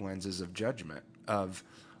it through the lenses of judgment of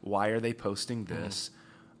why are they posting this?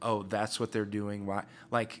 Oh, that's what they're doing. Why?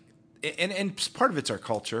 And part of it's our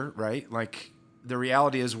culture, right? The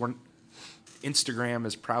reality is Instagram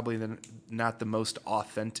is probably not the most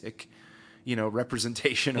authentic,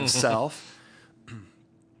 representation of self.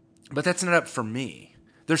 But that's not up for me.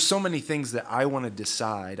 There's so many things that I want to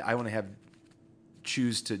decide. I want to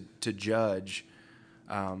choose to judge,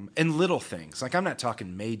 and little things. I'm not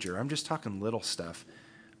talking major. I'm just talking little stuff.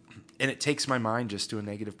 And it takes my mind just to a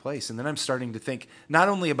negative place. And then I'm starting to think not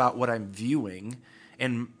only about what I'm viewing,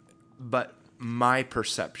 but my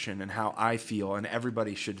perception and how I feel, and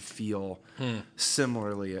everybody should feel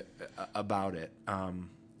similarly about it,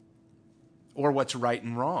 or what's right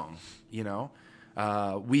and wrong.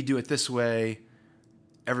 We do it this way.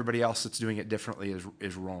 Everybody else that's doing it differently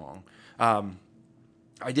is wrong.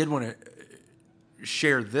 I did want to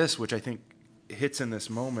share this, which I think hits in this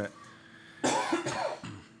moment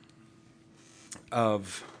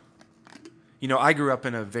of, I grew up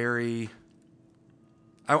in a very,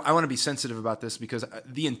 I want to be sensitive about this because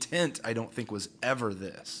the intent I don't think was ever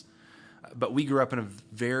this, but we grew up in a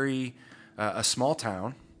very, a small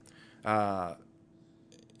town, we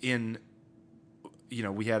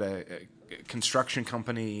had a construction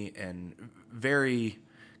company and very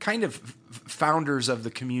kind of founders of the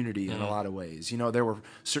community in a lot of ways. There were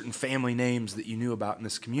certain family names that you knew about in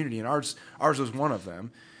this community, and ours was one of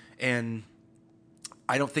them. And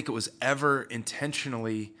I don't think it was ever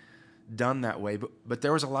intentionally done that way, but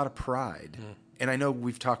there was a lot of pride. And I know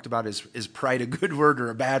we've talked about is pride a good word or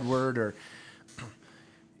a bad word, or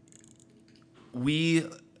we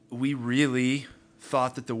really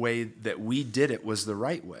thought that the way that we did it was the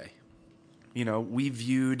right way. We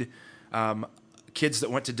viewed kids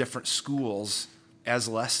that went to different schools as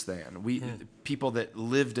less than. People that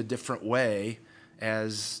lived a different way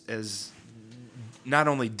as not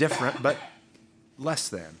only different but less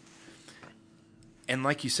than. And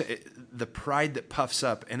like you said, the pride that puffs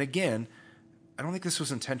up. And again, I don't think this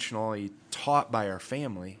was intentionally taught by our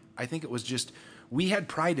family. I think it was just we had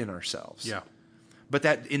pride in ourselves. Yeah. But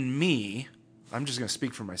that in me, I'm just going to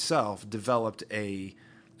speak for myself, developed a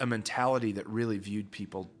mentality that really viewed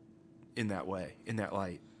people in that way, in that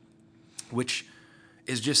light, which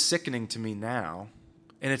is just sickening to me now.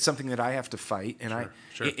 And it's something that I have to fight. And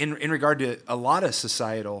Sure. in regard to a lot of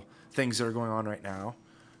societal things that are going on right now,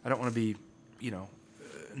 I don't want to be,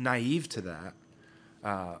 naive to that.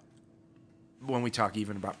 When we talk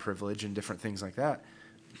even about privilege and different things like that.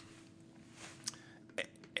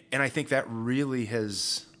 And I think that really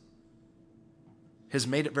has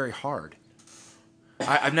made it very hard.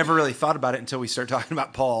 I've never really thought about it until we start talking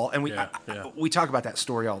about Paul, and Yeah. we talk about that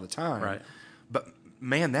story all the time. Right. But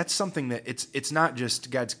man, that's something that it's not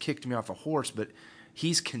just God's kicked me off a horse, but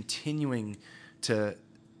He's continuing to.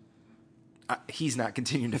 He's not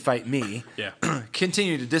continuing to fight me. Yeah.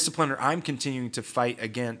 Continue to discipline, or I'm continuing to fight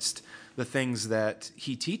against the things that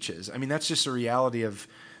He teaches. I mean, that's just a reality of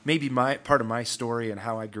maybe my part of my story and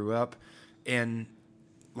how I grew up. And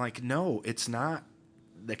like, no, it's not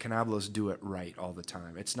the Canablos do it right all the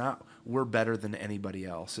time. It's not we're better than anybody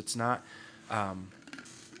else. It's not.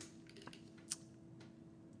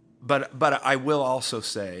 But I will also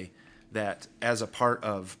say that as a part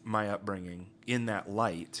of my upbringing, in that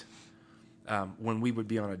light, when we would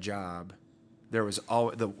be on a job, there was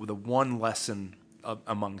always the one lesson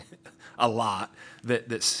among a lot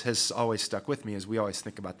that has always stuck with me is we always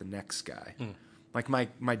think about the next guy. Like my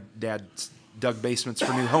dad dug basements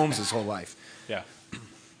for new homes his whole life. Yeah.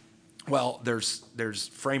 Well, there's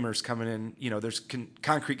framers coming in, there's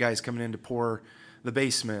concrete guys coming in to pour the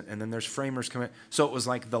basement, and then there's framers coming in. So it was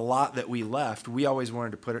like the lot that we left, we always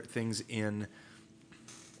wanted to put things in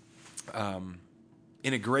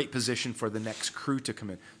a great position for the next crew to come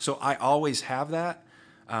in. So I always have that,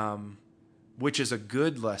 which is a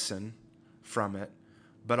good lesson from it,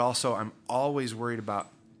 but also I'm always worried about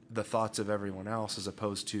the thoughts of everyone else as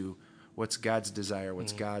opposed to what's God's desire,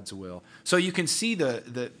 what's God's will. So you can see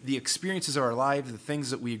the experiences of our lives, the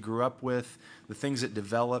things that we grew up with, the things that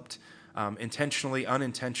developed intentionally,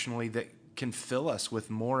 unintentionally, that can fill us with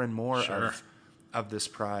more and more of this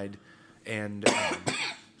pride. And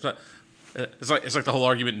it's like the whole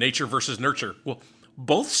argument: nature versus nurture. Well,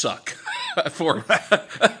 both suck.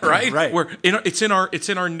 Right. It's in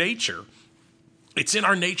our nature. It's in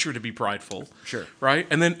our nature to be prideful. Sure. Right?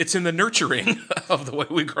 And then it's in the nurturing of the way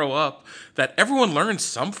we grow up that everyone learns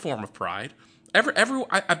some form of pride.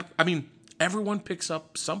 I mean, everyone picks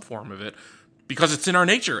up some form of it because it's in our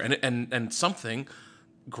nature, and something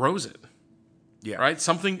grows it. Yeah. Right?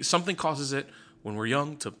 Something causes it when we're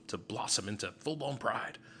young to blossom into full-blown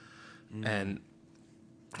pride. And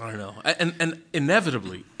I don't know. And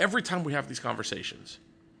inevitably, every time we have these conversations,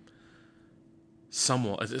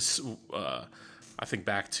 I think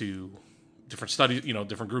back to different studies,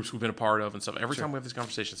 different groups we've been a part of and stuff. Every time we have these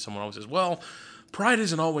conversations, someone always says, well, pride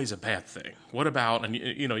isn't always a bad thing. What about, and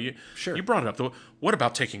you brought it up, though, what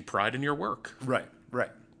about taking pride in your work? Right.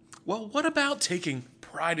 Well, what about taking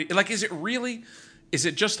pride? Like, is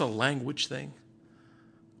it just a language thing?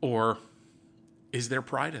 Or is there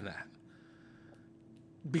pride in that?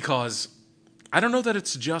 Because I don't know that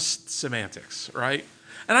it's just semantics, right?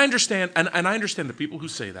 And I understand, and I understand the people who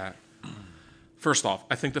say that. First off,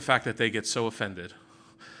 I think the fact that they get so offended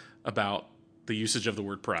about the usage of the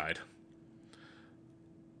word pride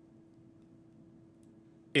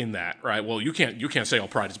in that, right? Well, you can't say all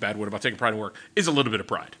pride is bad. What about taking pride in work? Is a little bit of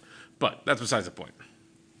pride, but that's besides the point.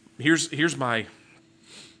 Here's my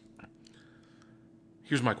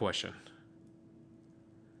question.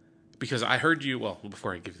 Because I heard you, well,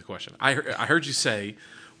 before I give you the question, I heard you say,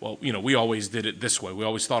 well, we always did it this way. We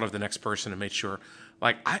always thought of the next person and made sure.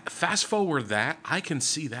 Like, fast forward that, I can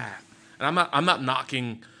see that, and I'm not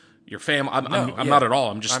knocking your family. I'm not at all.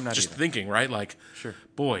 I'm just thinking, right? Like, sure.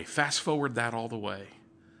 Boy, fast forward that all the way,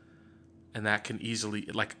 and that can easily,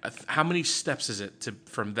 like, how many steps is it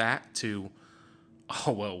from that to,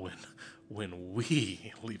 oh well, when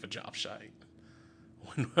we leave a job site,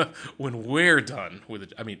 when we're done with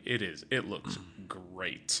it, I mean, it looks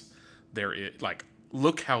great. There is, like,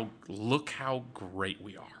 look how great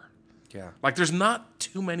we are. Yeah. Like, there's not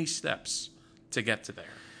too many steps to get to there.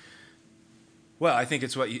 Well, I think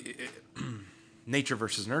it's what nature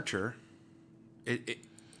versus nurture.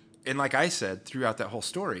 And like I said, throughout that whole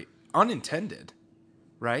story, unintended,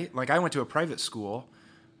 right? Like, I went to a private school,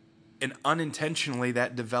 and unintentionally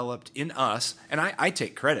that developed in us, and I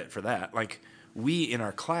take credit for that. Like, we in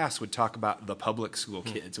our class would talk about the public school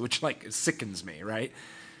kids, which, like, sickens me, right?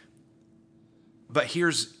 But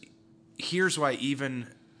here's why even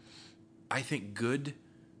I think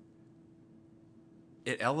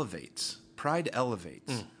it elevates. Pride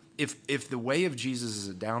elevates. If the way of Jesus is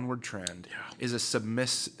a downward trend, is a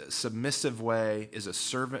submissive way, is a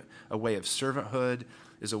way of servanthood,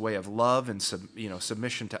 is a way of love and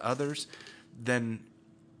submission to others, then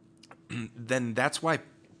that's why,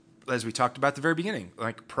 as we talked about at the very beginning,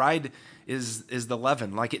 like, pride is the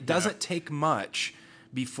leaven. Like, it doesn't take much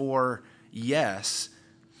before, yes,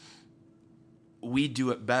 we do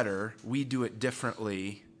it better, we do it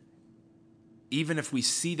differently. Even if we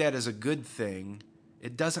see that as a good thing,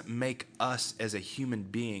 it doesn't make us as a human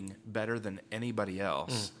being better than anybody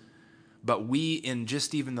else. But we, in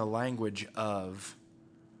just even the language of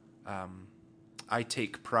I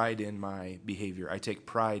take pride in my behavior. I take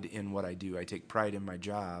pride in what I do. I take pride in my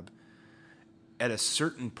job. At a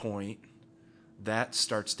certain point, that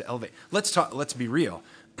starts to elevate. Let's be real.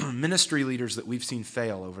 Ministry leaders that we've seen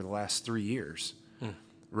fail over the last 3 years,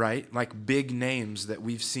 right? Like big names that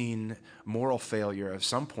we've seen moral failure at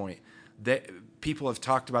some point. That people have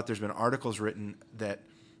talked about. There's been articles written that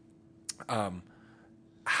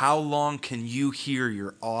how long can you hear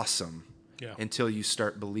you're awesome until you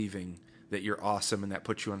start believing that you're awesome, and that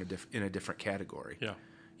puts you on in a different category. Yeah.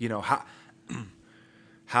 You know,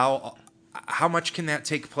 how much can that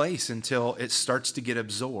take place until it starts to get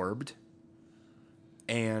absorbed,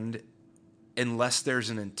 and unless there's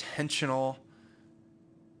an intentional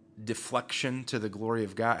deflection to the glory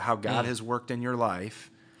of God, how God has worked in your life,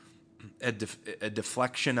 a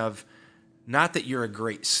deflection of, not that you're a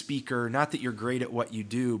great speaker, not that you're great at what you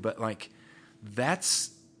do, but like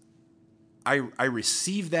I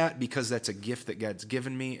receive that because that's a gift that God's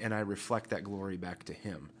given me, and I reflect that glory back to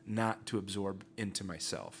Him, not to absorb into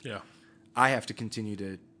myself. Yeah. I have to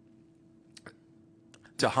continue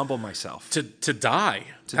to humble myself. To die.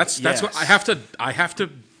 That's what I have to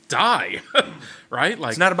die. Right?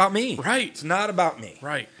 Like, it's not about me. Right. It's not about me.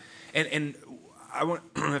 Right. And I want,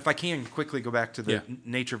 if I can quickly go back to the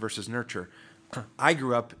nature versus nurture. I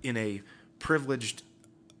grew up in a privileged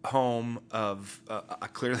home of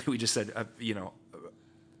clearly, we just said,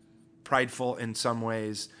 prideful in some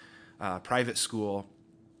ways, private school.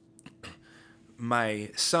 My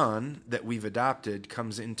son that we've adopted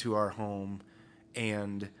comes into our home,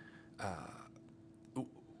 and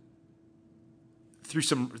through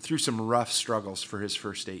some rough struggles for his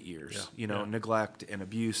first 8 years, neglect and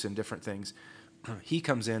abuse and different things, he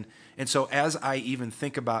comes in. And so as I even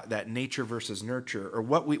think about that nature versus nurture, or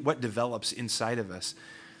what develops inside of us,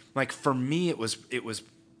 like for me, it was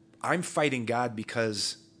I'm fighting God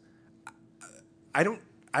because I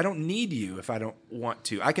don't need you if I don't want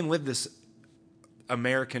to. I can live this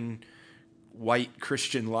American white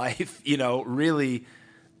Christian life, really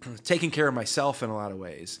taking care of myself in a lot of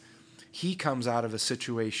ways. He comes out of a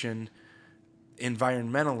situation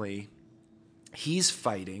environmentally, he's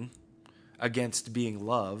fighting against being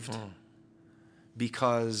loved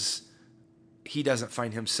because he doesn't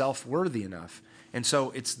find himself worthy enough. And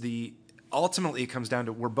so ultimately it comes down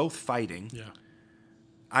to, we're both fighting. Yeah.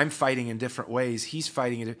 I'm fighting in different ways. He's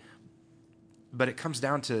fighting but it comes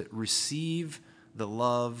down to receive the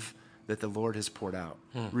love that the Lord has poured out.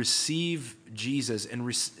 Receive Jesus and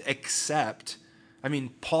accept. I mean,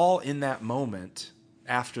 Paul in that moment,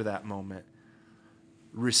 after that moment,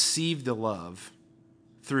 received the love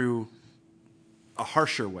through a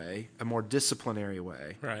harsher way, a more disciplinary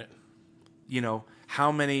way. Right.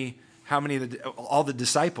 How many of all the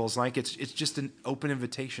disciples, like it's just an open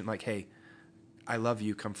invitation, like, hey, I love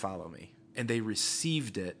you, come follow me. And they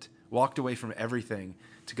received it, walked away from everything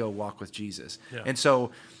to go walk with Jesus. Yeah. And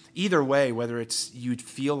so either way, whether it's you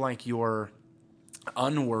feel like you're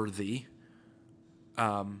unworthy,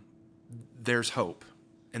 there's hope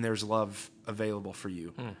and there's love available for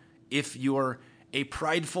you. If you're a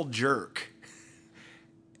prideful jerk,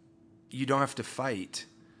 you don't have to fight.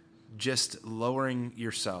 Just lowering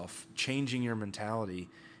yourself, changing your mentality,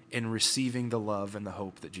 and receiving the love and the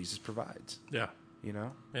hope that Jesus provides. Yeah.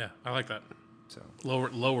 Yeah, I like that. So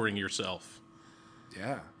lowering yourself.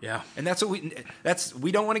 Yeah. Yeah. And that's what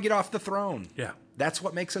we don't want to get off the throne. Yeah. That's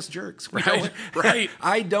what makes us jerks. Right.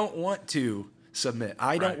 I don't want to submit.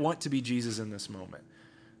 I don't want to be Jesus in this moment.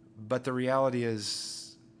 But the reality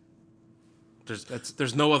is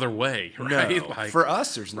there's no other way, right? No, for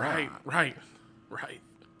us there's not. Right.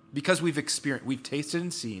 Because we've tasted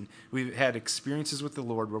and seen, we've had experiences with the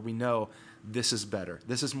Lord where we know this is better.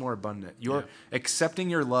 This is more abundant. You're accepting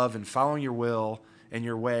your love and following your will and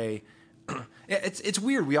your way. It's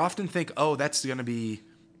weird. We often think, oh, that's going to be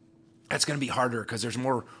harder because there's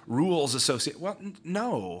more rules associated. Well,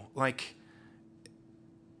 no, like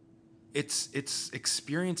it's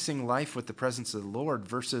experiencing life with the presence of the Lord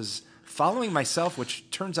versus following myself, which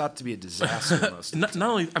turns out to be a disaster most of the time. Not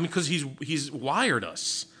only, because he's wired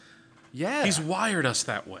us. Yeah, he's wired us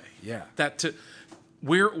that way. Yeah,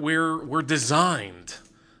 we're designed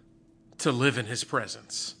to live in His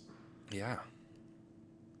presence. Yeah.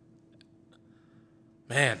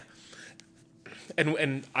 Man,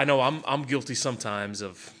 and I know I'm guilty sometimes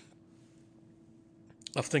of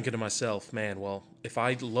thinking to myself, man, well, if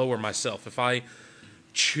I lower myself, if I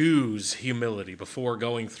choose humility before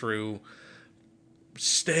going through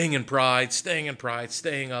staying in pride, staying up,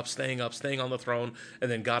 staying on the throne,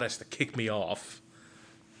 and then God has to kick me off,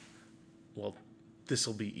 well, this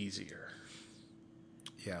will be easier.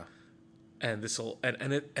 Yeah. and this'll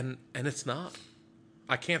and it's not.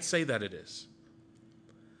 I can't say that it is.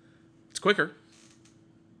 It's quicker,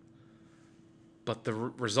 but the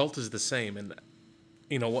result is the same. And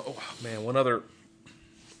you know what, man? One other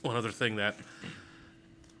thing that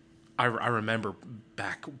I remember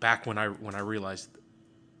back when I realized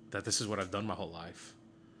that this is what I've done my whole life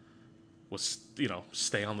was,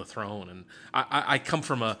 stay on the throne. And I come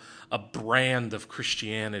from a brand of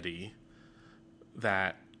Christianity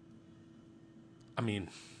that, I mean,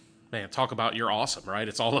 man, talk about you're awesome, right?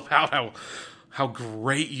 It's all about how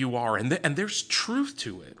great you are, and there's truth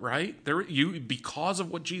to it, right? Because of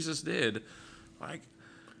what Jesus did, like,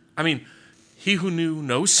 I mean, he who knew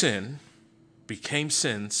no sin became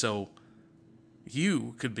sin, so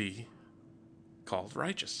you could be called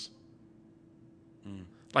righteous.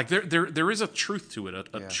 Like there is a truth to it,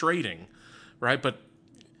 a trading, right? But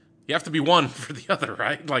you have to be one for the other,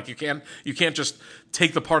 right? Like you can't just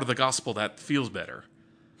take the part of the gospel that feels better.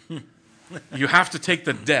 You have to take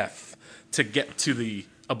the death to get to the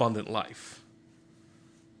abundant life.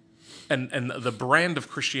 And the brand of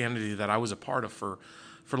Christianity that I was a part of for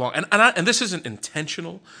long, and this isn't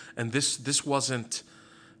intentional, and this wasn't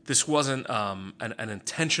an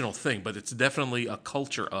intentional thing, but it's definitely a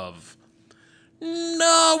culture of,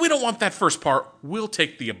 no, we don't want that first part. We'll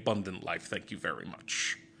take the abundant life. Thank you very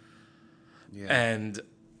much. Yeah.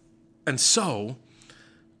 And so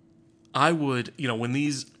I would,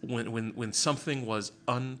 when something was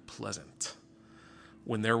unpleasant,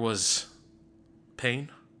 when there was pain,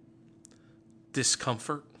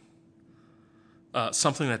 discomfort,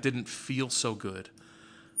 something that didn't feel so good,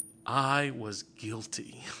 I was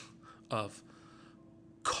guilty of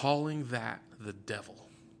calling that the devil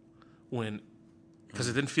because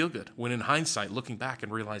it didn't feel good. When in hindsight, looking back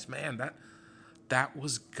and realized, man, that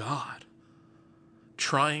was God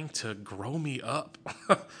trying to grow me up,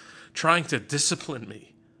 trying to discipline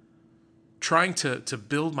me, trying to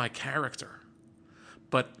build my character.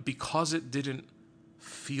 But because it didn't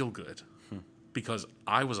feel good, because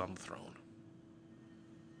I was on the throne,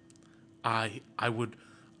 I would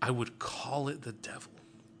call it the devil.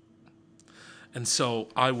 And so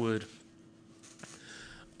I would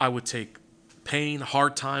take pain,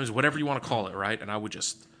 hard times, whatever you want to call it, right? And I would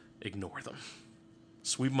just ignore them,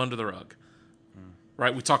 sweep them under the rug,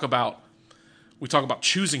 right? We talk about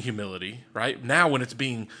choosing humility, right? Now when it's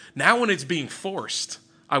being forced,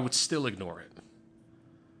 I would still ignore it.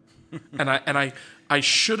 and I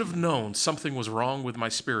should have known something was wrong with my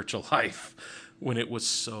spiritual life when it was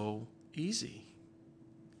so easy,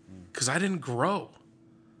 because I didn't grow.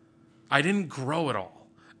 I didn't grow at all.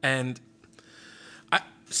 And I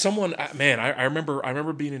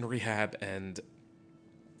remember being in rehab, and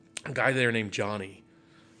a guy there named Johnny,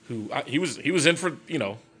 who he was in for,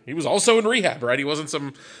 he was also in rehab, right? He wasn't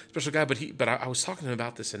some special guy, but I was talking to him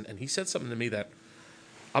about this, and he said something to me that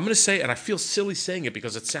I'm going to say, and I feel silly saying it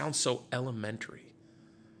because it sounds so elementary,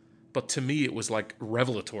 but to me it was like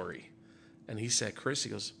revelatory. And he said, Chris, he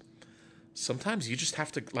goes, sometimes you just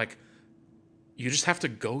have to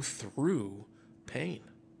go through pain.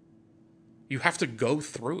 You have to go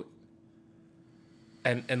through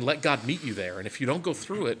it and let God meet you there. And if you don't go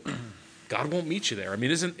through it, God won't meet you there. I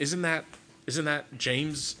mean, isn't that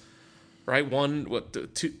James, right?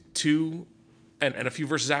 2, and a few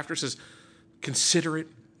verses after says, consider it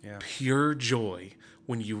pure joy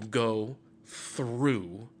when you go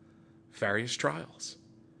through various trials.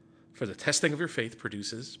 For the testing of your faith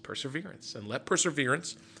produces perseverance. And let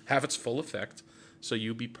perseverance have its full effect, so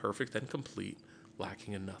you be perfect and complete,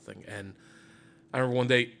 lacking in nothing. And I remember one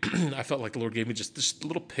day, I felt like the Lord gave me just this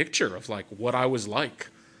little picture of like what I was like.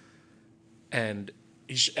 And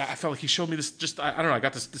I felt like he showed me this, I don't know, I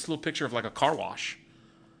got this little picture of like a car wash.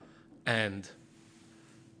 And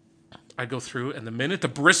I'd go through, and the minute the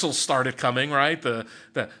bristles started coming, right,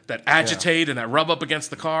 that agitate and that rub up against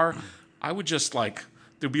the car, I would just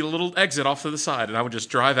there'd be a little exit off to the side, and I would just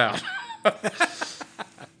drive out.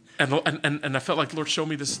 and I felt like the Lord showed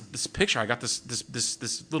me this picture. I got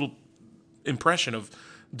this little impression of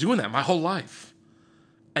doing that my whole life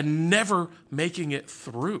and never making it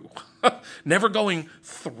through, never going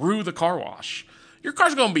through the car wash. Your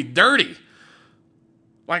car's going to be dirty.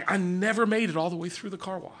 Like, I never made it all the way through the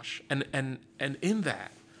car wash. And in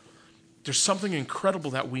that, there's something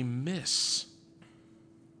incredible that we miss,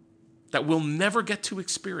 that we'll never get to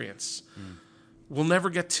experience. We'll never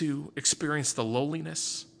get to experience the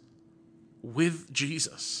lowliness with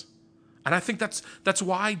Jesus. And I think that's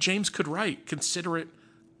why James could write, consider it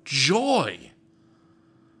joy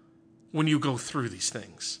when you go through these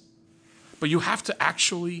things. But you have to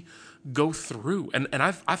actually go through. And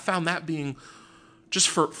I found that being just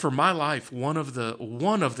for my life, one of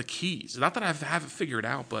the keys, not that I have it figured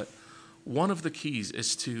out, but one of the keys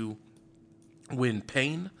is to, when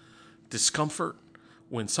pain, discomfort,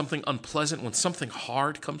 when something unpleasant, when something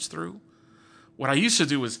hard comes through, what I used to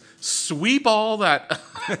do is sweep all that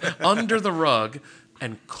under the rug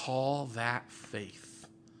and call that faith.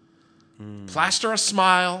 Plaster a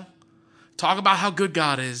smile, talk about how good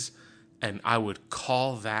God is, and I would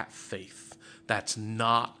call that faith. That's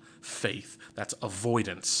not faith. That's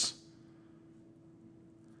avoidance.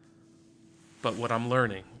 But what I'm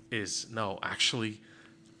learning is, no, actually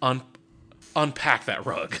unpack that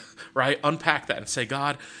rug, right? Unpack that and say,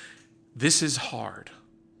 God, this is hard.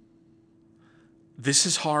 This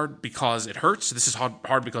is hard because it hurts. This is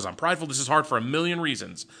hard because I'm prideful. This is hard for a million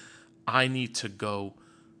reasons. I need to go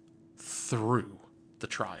through the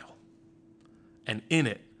trial. And in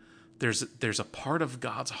it, there's a part of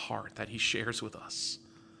God's heart that he shares with us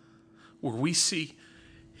where we see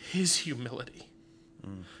his humility.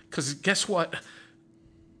 Because guess what?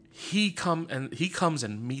 He comes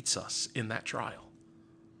and meets us in that trial.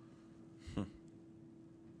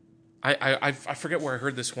 I forget where I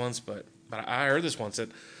heard this once, but I heard this once that,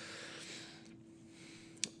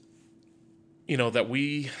 that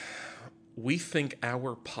we think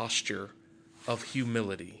our posture of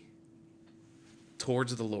humility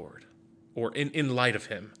towards the Lord, or in light of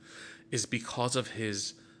him, is because of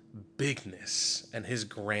his bigness and his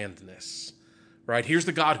grandness, right? Here's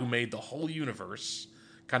the God who made the whole universe,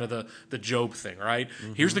 kind of the Job thing, right?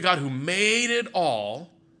 Mm-hmm. Here's the God who made it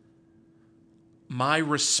all. My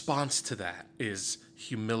response to that is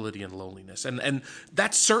humility and lowliness. And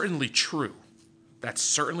that's certainly true. That's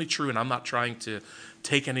certainly true, and I'm not trying to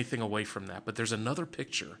take anything away from that. But there's another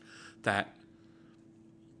picture that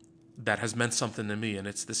has meant something to me, and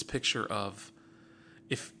it's this picture of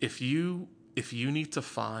if you need to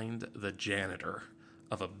find the janitor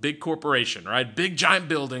of a big corporation, right? Big giant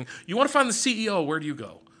building, you want to find the CEO, where do you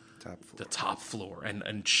go? Top floor. The top floor.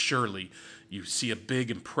 And surely you see a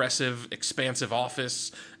big, impressive, expansive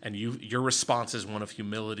office, and your response is one of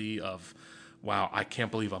humility, of, wow, I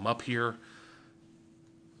can't believe I'm up here.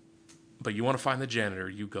 But you want to find the janitor,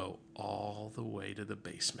 you go all the way to the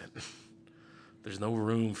basement. There's no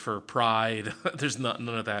room for pride. There's none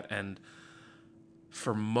of that. And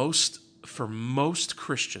for most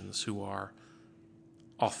Christians who are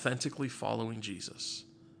authentically following Jesus,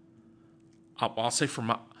 I'll say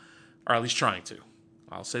or at least trying to,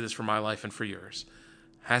 I'll say this for my life and for yours,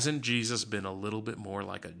 hasn't Jesus been a little bit more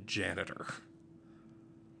like a janitor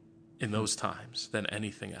in those times than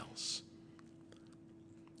anything else?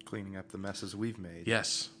 Cleaning up the messes we've made.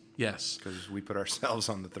 Yes. Because we put ourselves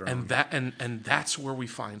on the throne. And that's where we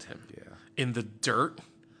find him. Yeah. In the dirt.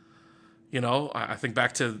 I think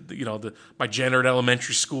back to my janitor at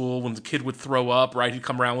elementary school, when the kid would throw up, right? He'd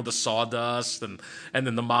come around with the sawdust and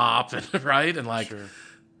then the mop, and right, and Sure.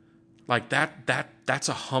 like that's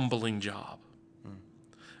a humbling job.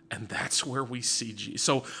 And that's where we see Jesus.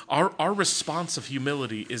 So our response of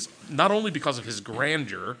humility is not only because of his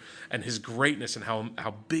grandeur and his greatness and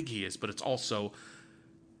how big he is, but it's also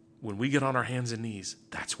when we get on our hands and knees,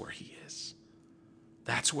 that's where he is.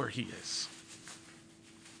 That's where he is.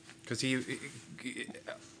 Because he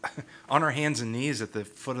on our hands and knees at the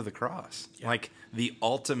foot of the cross, like the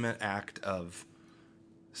ultimate act of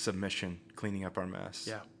submission, cleaning up our mess,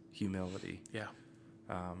 humility. Yeah.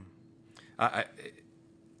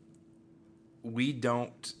 We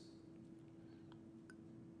don't.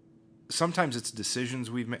 Sometimes it's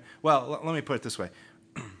decisions we've made. Well, let me put it this way: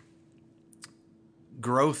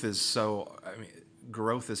 growth is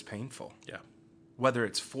painful. Yeah. Whether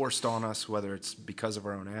it's forced on us, whether it's because of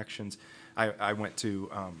our own actions. I went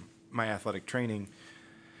to my athletic training,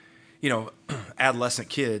 adolescent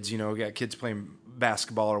kids, got kids playing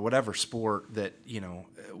basketball or whatever sport that,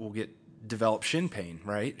 will develop shin pain,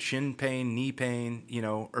 right? Shin pain, knee pain,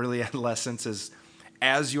 early adolescence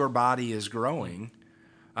as your body is growing,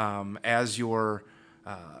 as your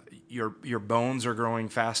bones are growing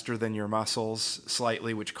faster than your muscles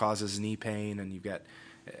slightly, which causes knee pain, and you've got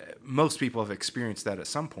most people have experienced that at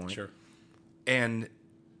some point. Sure. And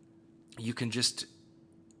you can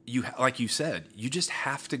like you said, you just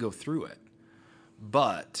have to go through it.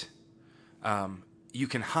 But you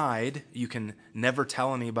can hide. You can never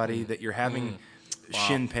tell anybody that you're having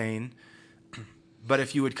shin pain. But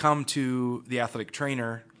if you would come to the athletic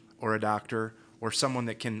trainer or a doctor or someone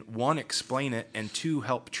that can, one, explain it, and two,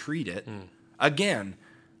 help treat it, again,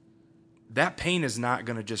 that pain is not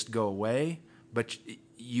going to just go away, but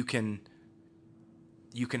you can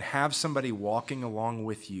have somebody walking along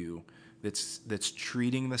with you that's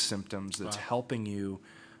treating the symptoms, that's helping you,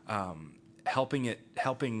 helping,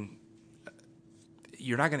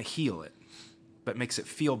 you're not going to heal it, but makes it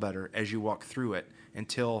feel better as you walk through it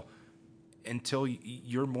until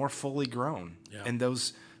you're more fully grown, and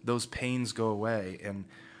those pains go away. And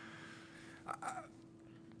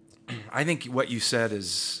I think what you said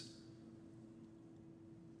is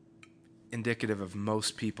indicative of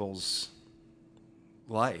most people's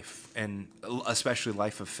life, and especially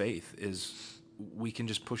life of faith, is we can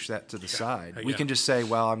just push that to the side. We can just say,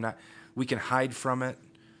 well, we can hide from it,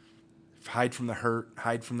 hide from the hurt,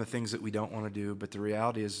 hide from the things that we don't want to do. But the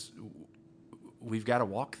reality is we've got to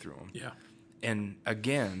walk through them. Yeah. And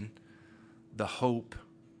again, the hope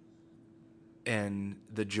and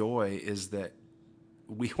the joy is that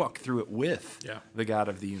we walk through it with the God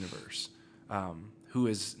of the universe, who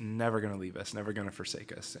is never going to leave us, never going to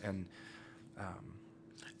forsake us, and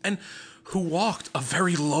who walked a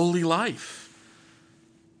very lowly life,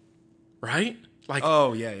 right? Like,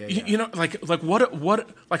 you know, like what,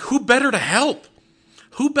 like who better to help?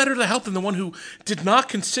 Who better to help than the one who did not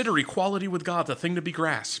consider equality with God the thing to be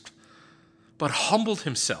grasped, but humbled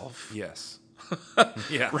himself? Yes.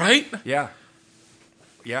 Right? Yeah.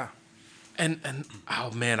 And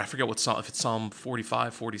oh man, I forget what Psalm, if it's Psalm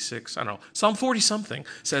 45, 46, I don't know. Psalm 40 something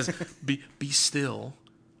says, be still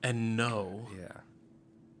and know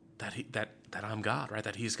that I'm God, right?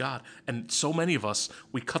 That he's God. And so many of us,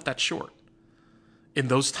 we cut that short in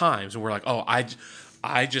those times, and we're like, oh,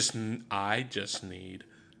 I just need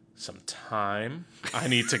some time. I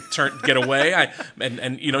need to get away.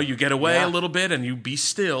 And you know, you get away a little bit and you be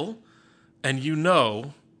still, and you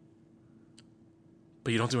know,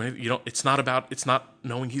 but you don't do anything. It's not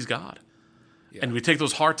knowing he's God. Yeah. And we take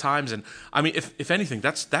those hard times, and I mean, if anything,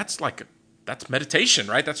 that's meditation,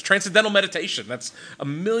 right? That's transcendental meditation. That's a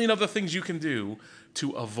million other things you can do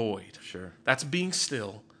to avoid. Sure. That's being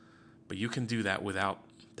still, but you can do that without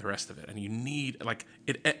the rest of it. And you need, like,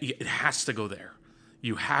 it has to go there.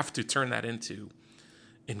 You have to turn that into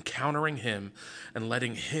encountering him and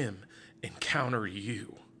letting him encounter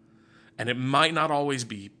you. And it might not always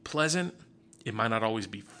be pleasant. It might not always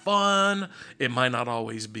be fun. It might not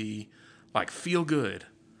always be like feel good.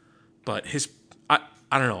 But I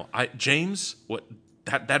don't know. James,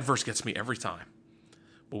 that verse gets me every time.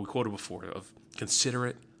 What we quoted before of consider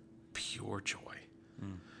it pure joy.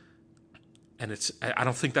 And I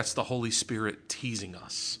don't think that's the Holy Spirit teasing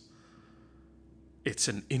us. It's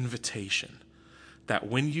an invitation that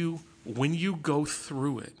when you go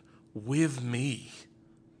through it with me,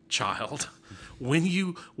 child, when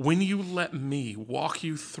you let me walk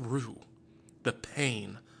you through the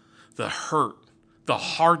pain, the hurt, the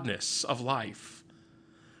hardness of life,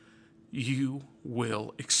 you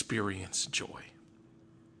will experience joy.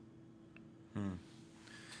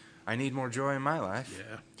 I need more joy in my life.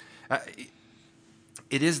 Yeah.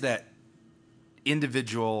 It is that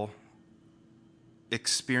individual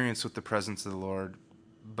experience with the presence of the Lord,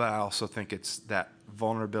 but I also think it's that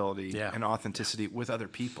vulnerability and authenticity with other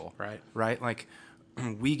people. Right? Like,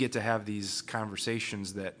 we get to have these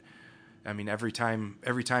conversations that, I mean, every time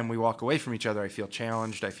we walk away from each other, I feel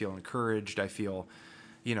challenged, I feel encouraged, I feel,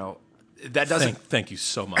 you know, that doesn't... Thank you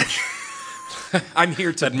so much. I'm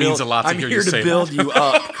here to that means a lot to hear you say. I'm here to build you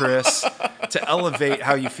up, Chris, to elevate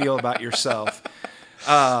how you feel about yourself.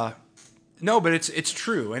 No, but it's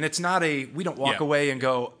true, and it's not we don't walk away and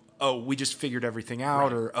go, oh, we just figured everything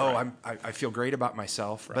out, or I feel great about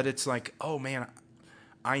myself. Right. But it's like, oh man,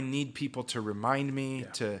 I need people to remind me,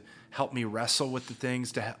 to help me wrestle with the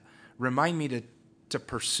things, to remind me to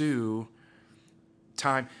pursue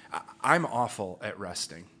time. I'm awful at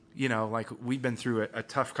resting. You know, like, we've been through a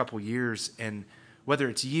tough couple years, and whether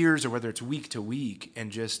it's years or whether it's week to week,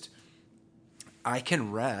 and just I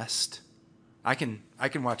can rest. I can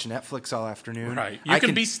watch Netflix all afternoon. Right. You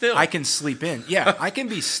can be still. I can sleep in. Yeah, I can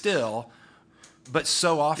be still, but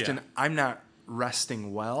so often I'm not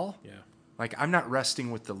resting well. Yeah. Like, I'm not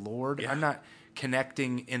resting with the Lord. Yeah. I'm not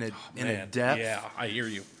connecting in a depth. Yeah, I hear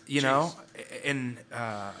you. You know,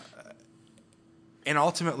 and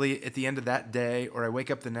ultimately at the end of that day, or I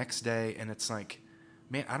wake up the next day and it's like,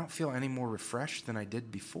 man, I don't feel any more refreshed than I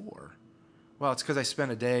did before. Well, it's because I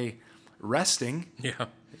spent a day resting. Yeah.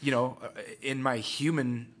 You know, in my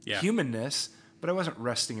humanness, but I wasn't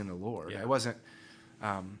resting in the Lord. Yeah. I wasn't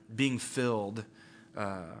being filled.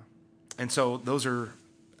 And so those are,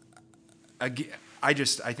 I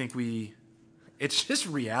think it's just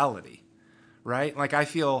reality, right? Like, I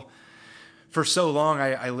feel for so long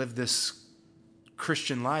I lived this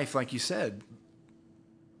Christian life, like you said,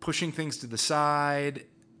 pushing things to the side.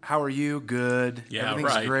 How are you? Good. Yeah,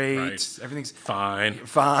 everything's great. Right. Everything's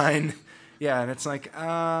fine. Yeah, and it's like,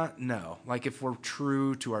 no. Like if we're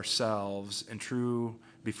true to ourselves and true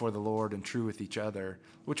before the Lord and true with each other,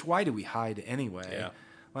 which why do we hide anyway? Yeah.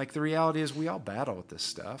 Like the reality is we all battle with this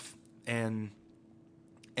stuff, and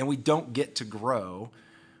we don't get to grow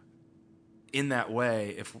in that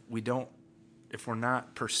way if we're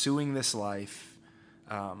not pursuing this life,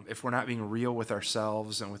 if we're not being real with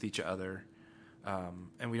ourselves and with each other,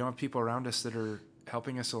 and we don't have people around us that are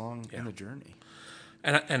helping us along in the journey.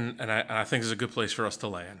 And I think it's a good place for us to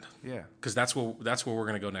land. Yeah. Because that's where we're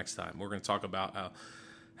going to go next time. We're going to talk about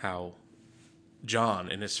how John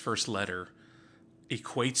in his first letter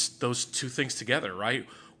equates those two things together, right?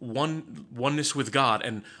 Oneness with God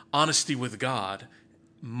and honesty with God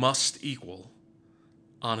must equal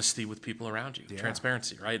honesty with people around you. Yeah.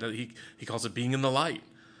 Transparency, right? He calls it being in the light.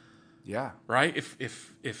 Yeah. Right?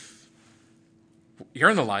 If you're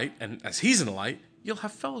in the light, and as he's in the light, you'll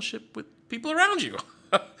have fellowship with people around you.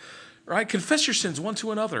 Right? Confess your sins one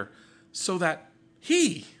to another so that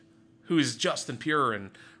he who is just and pure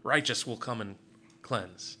and righteous will come and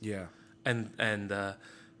cleanse. Yeah. And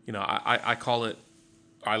I call it,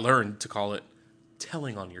 I learned to call it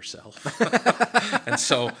telling on yourself. And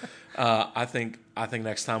so I think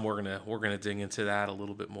next time we're gonna dig into that a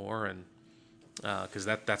little bit more, and because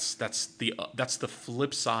that's the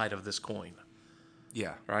flip side of this coin.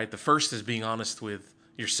 Yeah. Right. The first is being honest with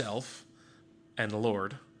yourself and the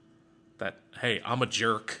Lord. That, hey, I'm a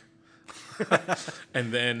jerk.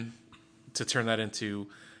 And then to turn that into,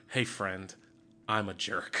 hey, friend, I'm a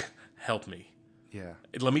jerk. Help me. Yeah.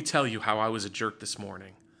 Let me tell you how I was a jerk this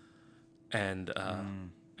morning. And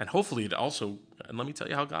hopefully it also, and let me tell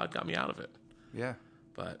you how God got me out of it. Yeah.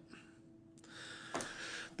 But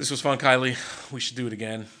this was fun, Kylie. We should do it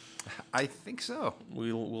again. I think so.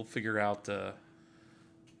 We'll figure out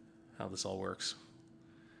how this all works.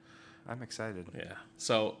 I'm excited. Yeah.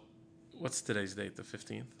 So, what's today's date? The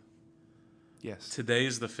 15th? Yes.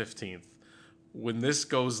 Today's the 15th. When this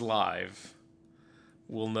goes live,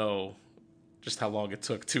 we'll know just how long it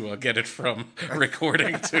took to get it from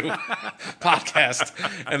recording to podcast.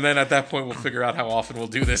 And then at that point, we'll figure out how often we'll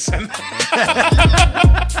do this. And